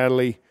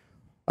 Bradley.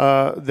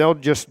 They'll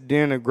just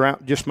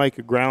make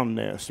a ground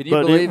nest,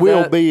 but it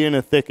will be in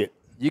a thicket.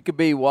 You could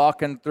be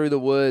walking through the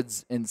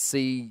woods and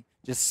see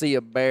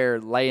a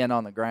bear laying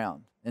on the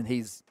ground, and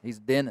he's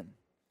denning.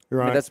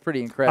 Right. I mean, that's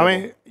pretty incredible.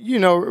 I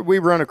mean, we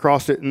run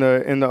across it in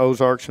the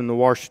Ozarks and the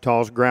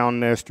Ouachita's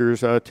ground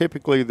nesters.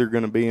 Typically, they're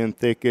going to be in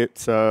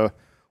thickets.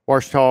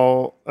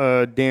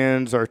 Ouachita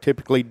dens are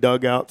typically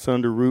dugouts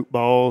under root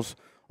balls.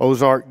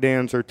 Ozark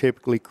dens are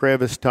typically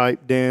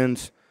crevice-type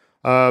dens.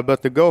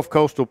 But the Gulf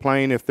Coastal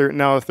Plain, if they're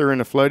in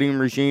a flooding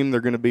regime,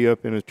 they're going to be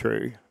up in a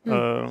tree.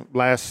 I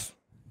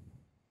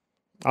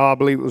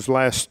believe it was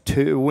last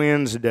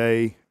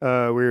Wednesday, we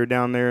were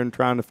down there and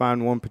trying to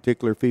find one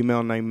particular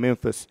female named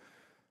Memphis.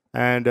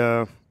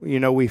 And,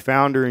 we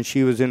found her, and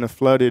she was in a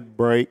flooded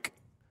break,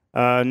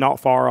 not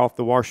far off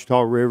the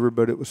Ouachita River,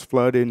 but it was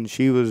flooded, and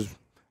she was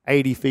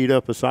 80 feet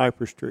up a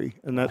cypress tree,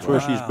 and that's where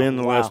she's been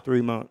the last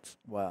 3 months.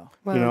 Wow.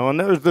 And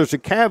there's a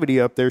cavity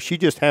up there. She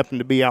just happened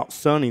to be out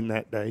sunning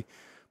that day,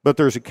 but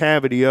there's a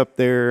cavity up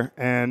there,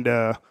 and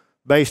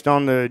based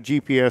on the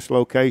GPS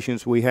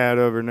locations we had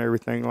of her and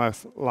everything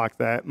like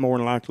that, more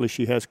than likely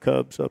she has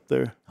cubs up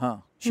there. Huh.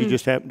 She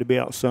just happened to be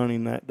out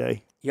sunning that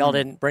day. Y'all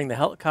didn't bring the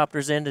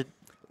helicopters in to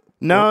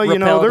No,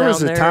 there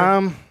was a there?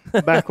 time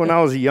back when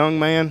I was a young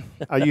man,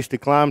 I used to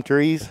climb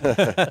trees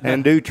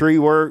and do tree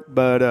work,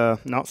 but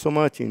not so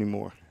much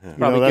anymore.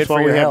 That's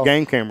why we have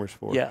game cameras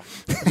for. Yeah.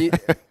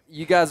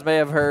 You guys may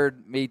have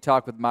heard me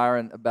talk with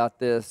Myron about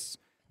this,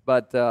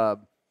 but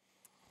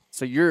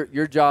so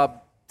your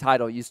job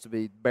title used to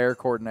be bear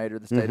coordinator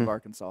of the state of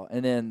Arkansas,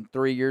 and then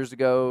 3 years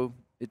ago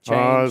it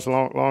changed. It was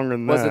longer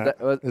than that.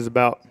 It was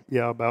about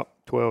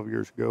 12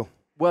 years ago.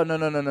 Well,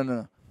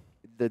 no.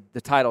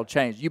 The title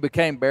changed. You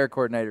became bear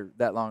coordinator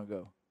that long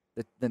ago.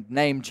 The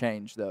name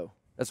changed, though.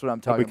 That's what I'm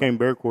talking about. I became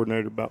bear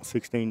coordinator about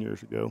 16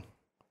 years ago.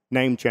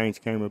 Name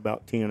change came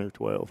about 10 or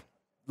 12.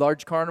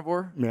 Large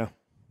carnivore? Yeah.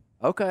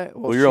 Okay.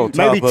 Well, you're on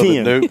top maybe of 10.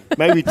 it, Duke.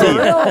 Maybe 10.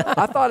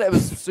 I thought it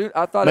was.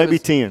 Maybe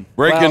 10.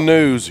 Breaking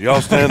news.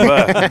 Y'all stand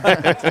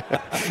by.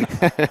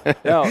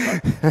 No,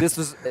 this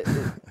was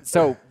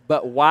so.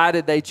 But why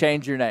did they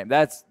change your name?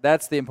 That's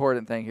the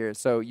important thing here.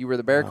 So you were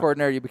the bear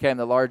coordinator. You became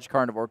the large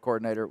carnivore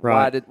coordinator.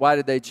 Right. Why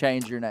did they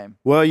change your name?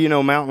 Well,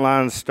 mountain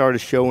lions started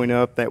showing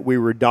up that we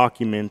were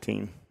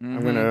documenting. I'm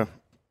gonna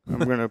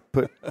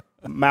put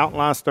mountain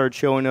lions started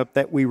showing up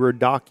that we were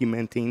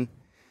documenting,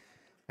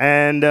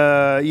 and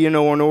in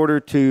order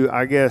to,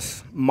 I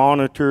guess,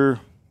 monitor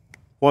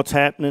what's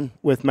happening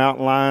with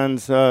mountain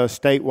lions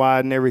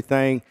statewide and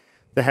everything,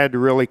 they had to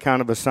really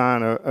kind of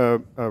assign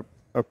a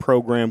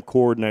program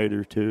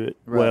coordinator to it.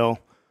 Right. Well,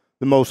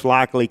 the most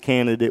likely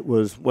candidate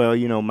was,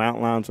 mountain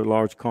lions are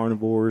large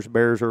carnivores,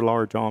 bears are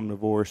large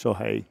omnivores, so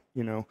hey,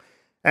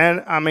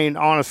 And, I mean,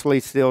 honestly,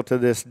 still to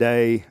this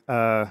day,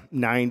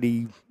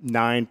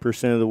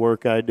 99% of the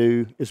work I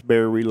do is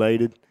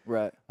bear-related.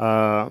 Right.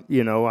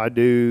 I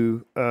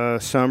do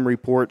some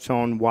reports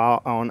on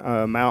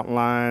mountain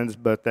lions,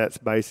 but that's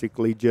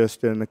basically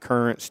just an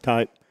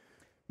occurrence-type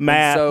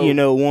map,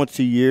 once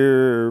a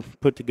year, or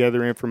put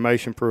together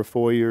information for a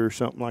FOIA or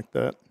something like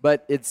that.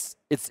 But it's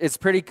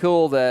pretty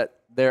cool that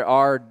there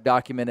are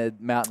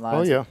documented mountain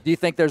lions. Oh, yeah. Do you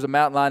think there's a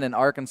mountain lion in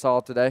Arkansas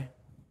today?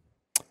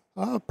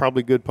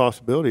 Probably good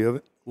possibility of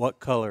it. What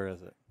color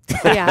is it?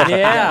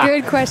 Yeah.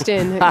 Good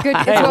question. Good.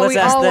 It's what we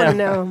all want to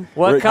know.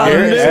 What color I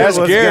knew is it it? was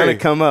going to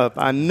come up.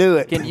 I knew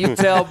it. Can you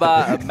tell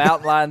by a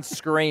mountain lion's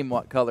scream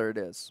what color it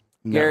is?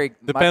 No. Gary,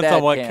 my Depends dad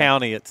on what can.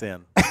 county it's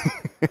in.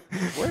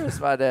 Where is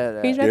my dad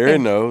at? He's right Gary there.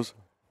 knows.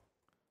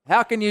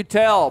 How can you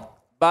tell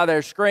by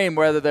their scream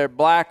whether they're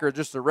black or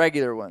just the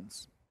regular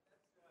ones?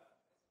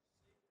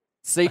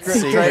 Secret,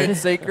 trade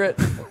secret.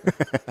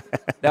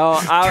 No,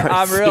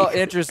 I'm real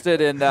interested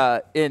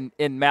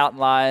in mountain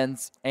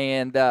lions,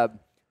 and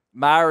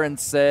Myron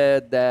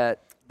said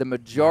that the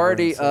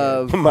majority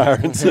of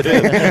Myron said.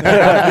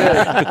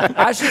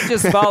 I should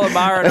just follow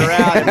Myron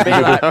around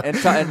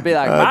and be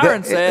like,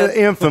 Myron said.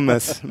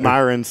 Infamous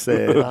Myron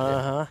said.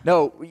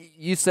 No,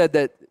 you said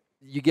that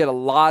you get a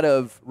lot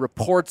of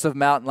reports of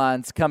mountain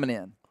lions coming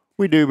in.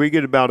 We do. We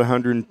get about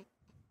 100,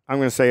 I'm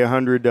going to say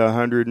 100 to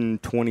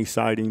 120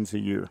 sightings a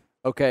year.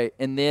 Okay,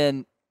 and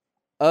then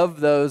of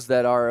those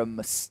that are a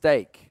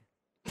mistake,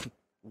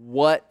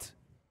 what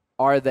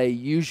are they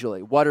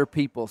usually? What are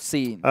people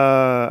seeing?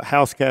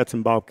 House cats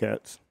and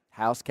bobcats.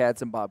 House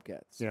cats and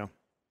bobcats. Yeah.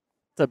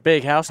 It's a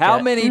big house How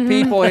cat. many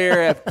people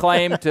here have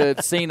claimed to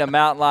have seen a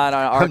mountain lion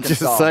on I'm Arkansas?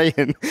 just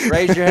saying.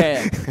 Raise your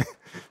hand.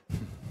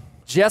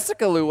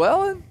 Jessica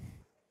Llewellyn?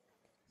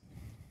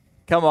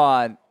 Come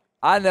on.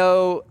 I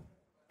know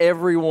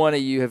every one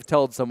of you have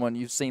told someone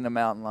you've seen a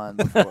mountain lion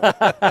before.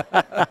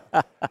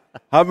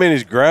 How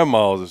many's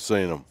grandmas have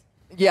seen them?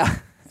 Yeah.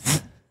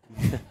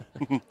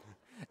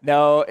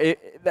 No,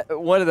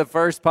 one of the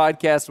first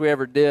podcasts we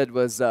ever did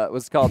was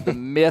called "The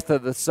Myth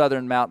of the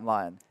Southern Mountain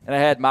Lion," and I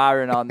had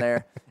Myron on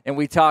there, and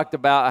we talked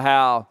about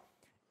how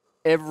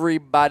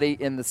everybody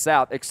in the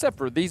South, except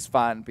for these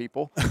fine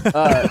people,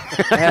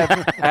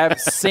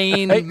 have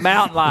seen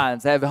mountain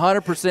lions. Have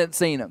 100%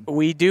 seen them.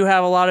 We do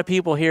have a lot of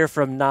people here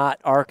from not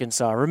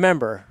Arkansas.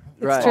 Remember,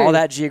 Right. all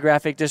that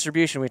geographic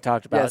distribution we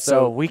talked about. Yeah,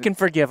 so we can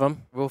forgive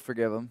them We'll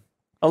forgive them.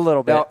 a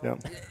little bit. Now,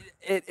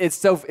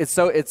 it's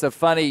a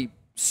funny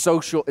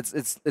social.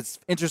 It's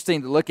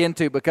interesting to look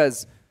into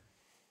because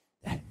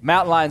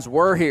mountain lions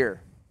were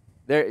here.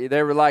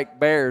 They were like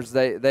bears.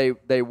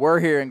 They were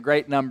here in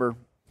great number,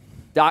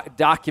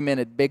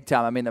 documented big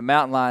time. I mean, the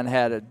mountain lion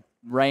had a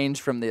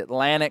range from the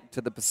Atlantic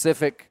to the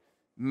Pacific,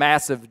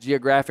 massive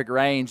geographic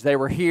range. They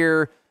were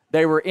here.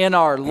 They were in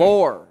our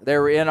lore. They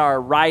were in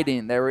our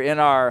writing. They were in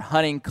our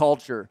hunting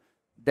culture.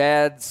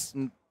 Dads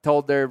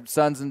told their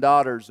sons and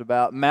daughters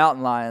about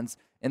mountain lions,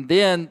 and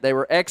then they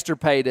were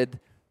extirpated.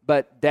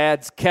 But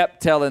dads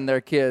kept telling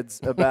their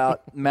kids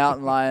about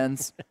mountain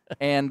lions,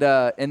 and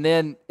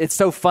then it's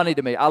so funny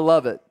to me. I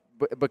love it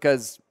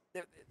because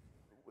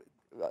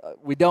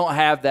we don't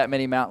have that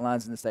many mountain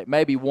lions in the state.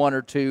 Maybe one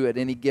or two at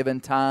any given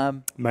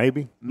time.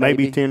 Maybe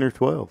 10 or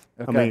 12.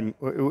 Okay. I mean,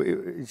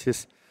 it's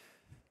just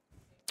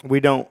we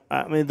don't.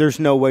 I mean, there's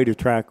no way to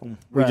track them.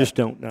 We Right. just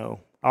don't know.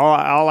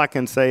 All I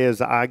can say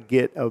is I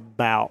get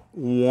about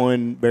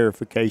one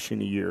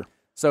verification a year.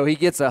 So he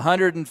gets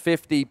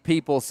 150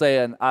 people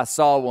saying, I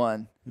saw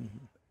one,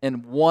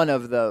 and one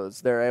of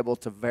those they're able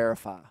to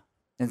verify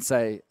and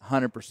say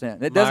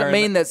 100%. It doesn't Myron-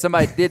 mean that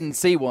somebody didn't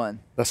see one.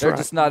 That's they're right.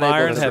 just not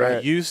Myron, able to.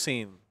 have you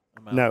seen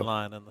a mountain No.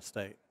 lion in the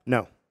state?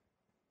 No.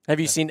 Have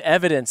you seen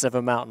evidence of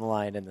a mountain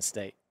lion in the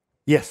state?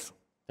 Yes.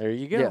 There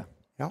you go. Yeah.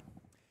 Yeah.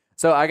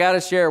 So I got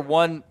to share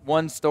one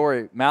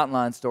story, mountain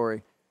lion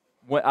story.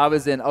 When I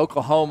was in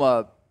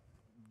Oklahoma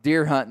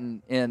deer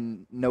hunting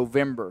in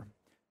November,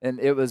 and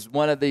it was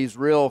one of these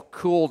real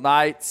cool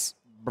nights,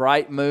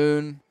 bright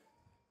moon.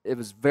 It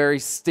was very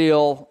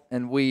still,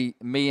 and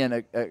me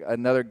and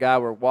another guy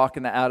were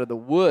walking out of the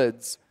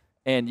woods,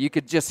 and you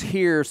could just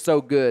hear so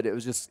good. It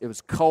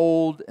was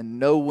cold and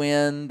no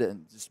wind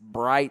and just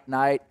bright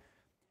night.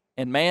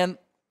 And man,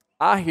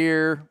 I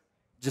hear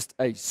just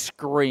a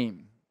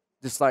scream,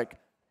 just like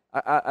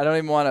I don't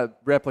even want to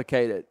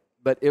replicate it,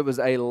 but it was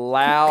a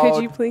loud.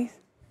 Could you please?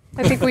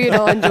 I think we'd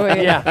all enjoy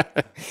it. Yeah.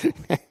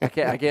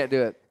 I can't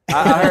do it.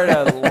 I heard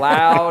a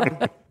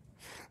loud.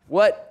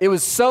 What? It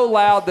was so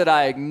loud that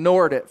I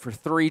ignored it for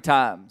 3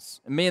 times.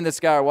 And me and this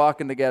guy are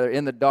walking together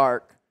in the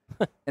dark,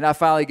 and I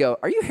finally go,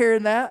 "Are you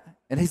hearing that?"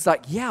 And he's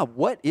like, "Yeah,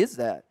 what is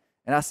that?"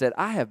 And I said,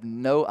 "I have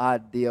no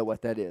idea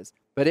what that is."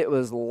 But it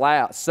was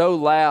loud, so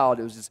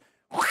loud, it was just,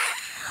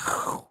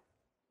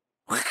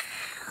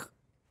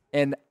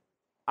 and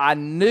I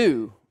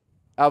knew,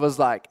 I was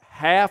like,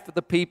 half of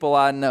the people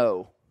I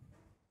know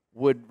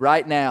would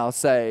right now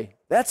say,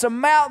 "That's a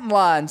mountain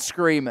lion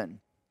screaming."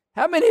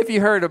 How many of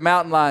you heard a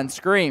mountain lion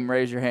scream?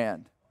 Raise your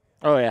hand.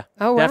 Oh, yeah.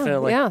 Oh, wow.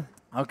 Definitely. Yeah.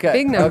 Okay.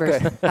 Big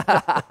numbers. Okay.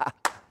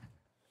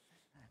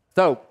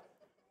 So,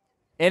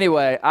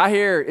 anyway, I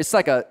hear it's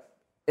like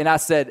and I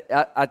said,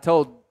 I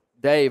told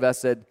Dave, I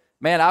said,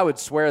 man, I would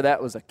swear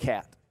that was a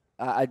cat.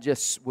 I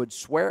just would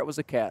swear it was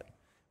a cat.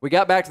 We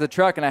got back to the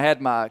truck, and I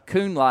had my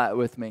coon light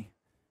with me,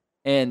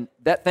 and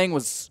that thing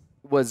was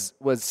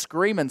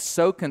screaming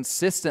so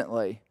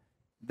consistently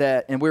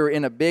and we were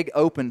in a big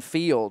open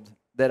field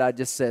that I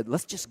just said,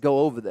 let's just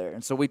go over there.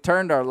 And so we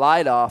turned our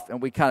light off,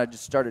 and we kind of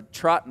just started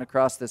trotting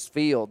across this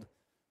field.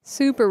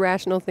 Super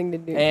rational thing to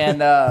do.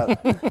 And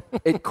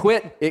it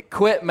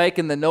quit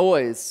making the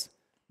noise.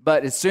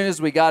 But as soon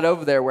as we got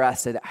over there where I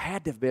said, I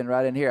had to have been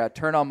right in here, I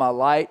turned on my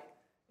light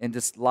and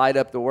just light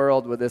up the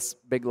world with this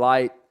big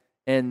light.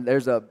 And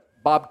there's a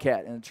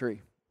bobcat in a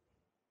tree.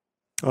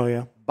 Oh,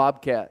 yeah.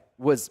 Bobcat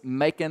was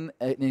making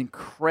an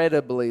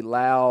incredibly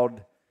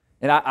loud,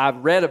 and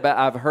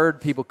I've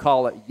heard people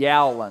call it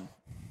yowling,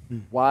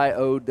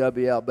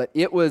 Y-O-W-L, but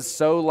it was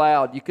so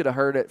loud you could have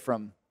heard it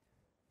from,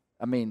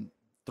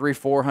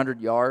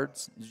 300-400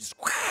 yards. It was just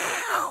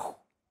wow,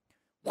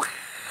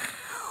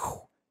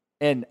 wow.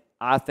 And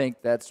I think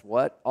that's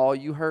what all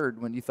you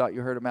heard when you thought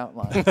you heard a mountain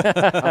lion.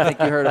 I think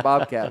you heard a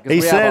bobcat.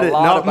 He said it,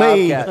 not me.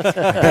 We have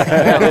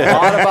a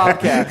lot of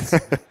bobcats.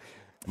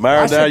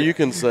 Myron, now you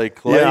can say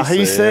Clay Yeah,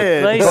 he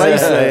said. Clay Clay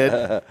said.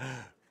 said.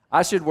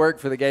 I should work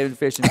for the Game and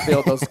Fish and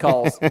field those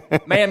calls.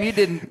 Ma'am, you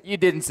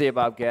didn't see a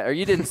bobcat, or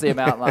you didn't see a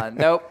mountain lion.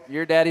 Nope,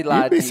 your daddy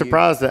lied You'd to be you.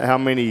 surprised at how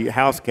many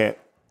house cat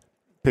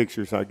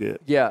pictures I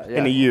get. Yeah.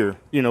 In a year.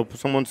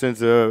 Someone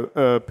sends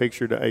a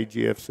picture to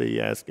AGFC,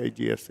 ask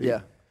AGFC.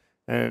 Yeah.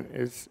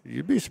 And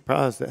you'd be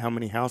surprised at how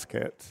many house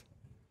cats.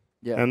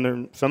 Yeah.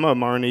 And some of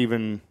them aren't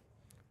even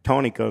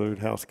tawny colored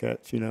house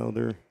cats.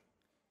 They're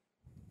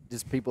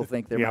just people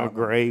think they're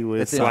gray with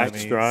That's black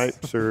Siamese.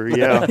 stripes, or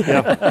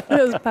yeah.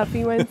 Those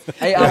puppy ones.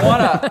 Hey,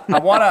 I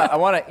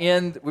wanna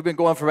end. We've been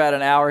going for about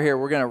an hour here.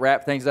 We're gonna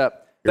wrap things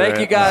up. Thank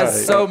you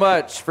guys so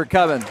much for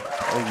coming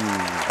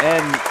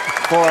and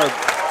for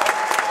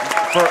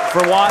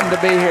wanting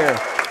to be here.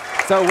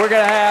 So we're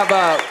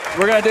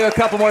gonna do a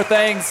couple more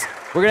things.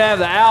 We're gonna have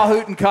the owl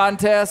hooting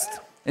contest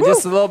in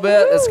just a little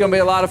bit. It's gonna be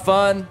a lot of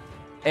fun,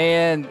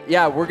 and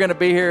yeah, we're gonna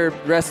be here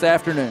the rest of the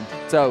afternoon.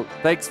 So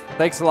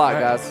thanks a lot,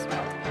 guys.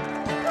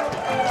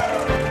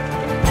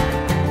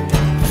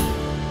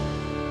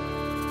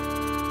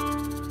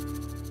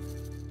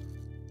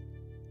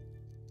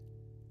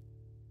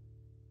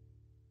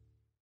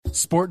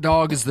 Sport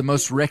Dog is the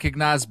most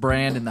recognized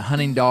brand in the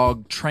hunting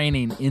dog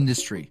training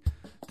industry.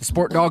 The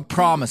Sport Dog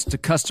promise to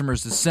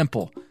customers is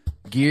simple: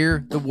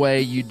 gear the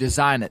way you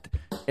design it.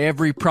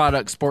 Every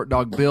product Sport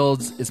Dog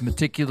builds is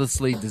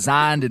meticulously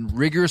designed and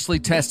rigorously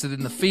tested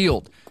in the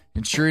field,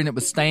 ensuring it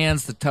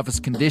withstands the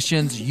toughest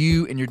conditions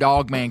you and your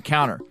dog may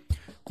encounter.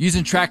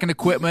 Using tracking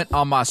equipment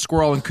on my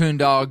squirrel and coon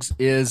dogs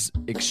is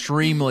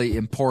extremely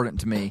important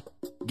to me.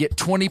 Get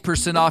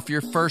 20% off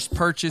your first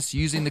purchase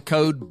using the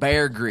code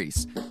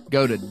BEARGREASE.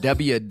 Go to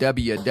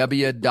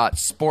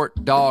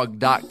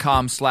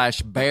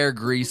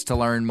www.sportdog.com/beargrease to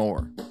learn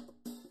more.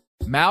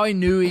 Maui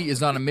Nui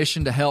is on a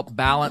mission to help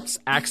balance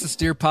axis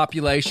deer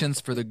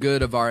populations for the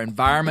good of our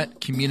environment,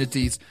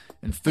 communities,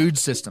 and food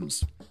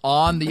systems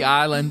on the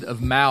island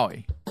of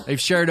Maui. They've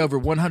shared over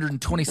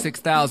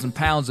 126,000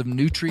 pounds of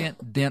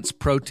nutrient-dense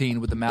protein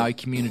with the Maui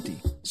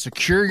community.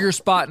 Secure your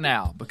spot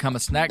now. Become a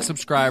snack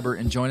subscriber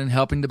and join in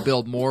helping to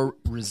build more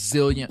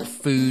resilient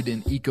food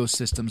and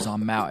ecosystems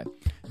on Maui.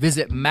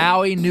 Visit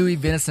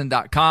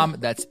MauiNuiVenison.com.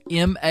 That's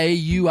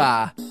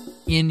MAUINUI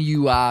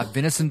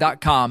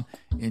venison.com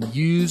and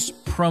use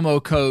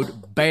promo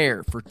code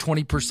BEAR for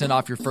 20%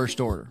 off your first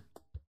order.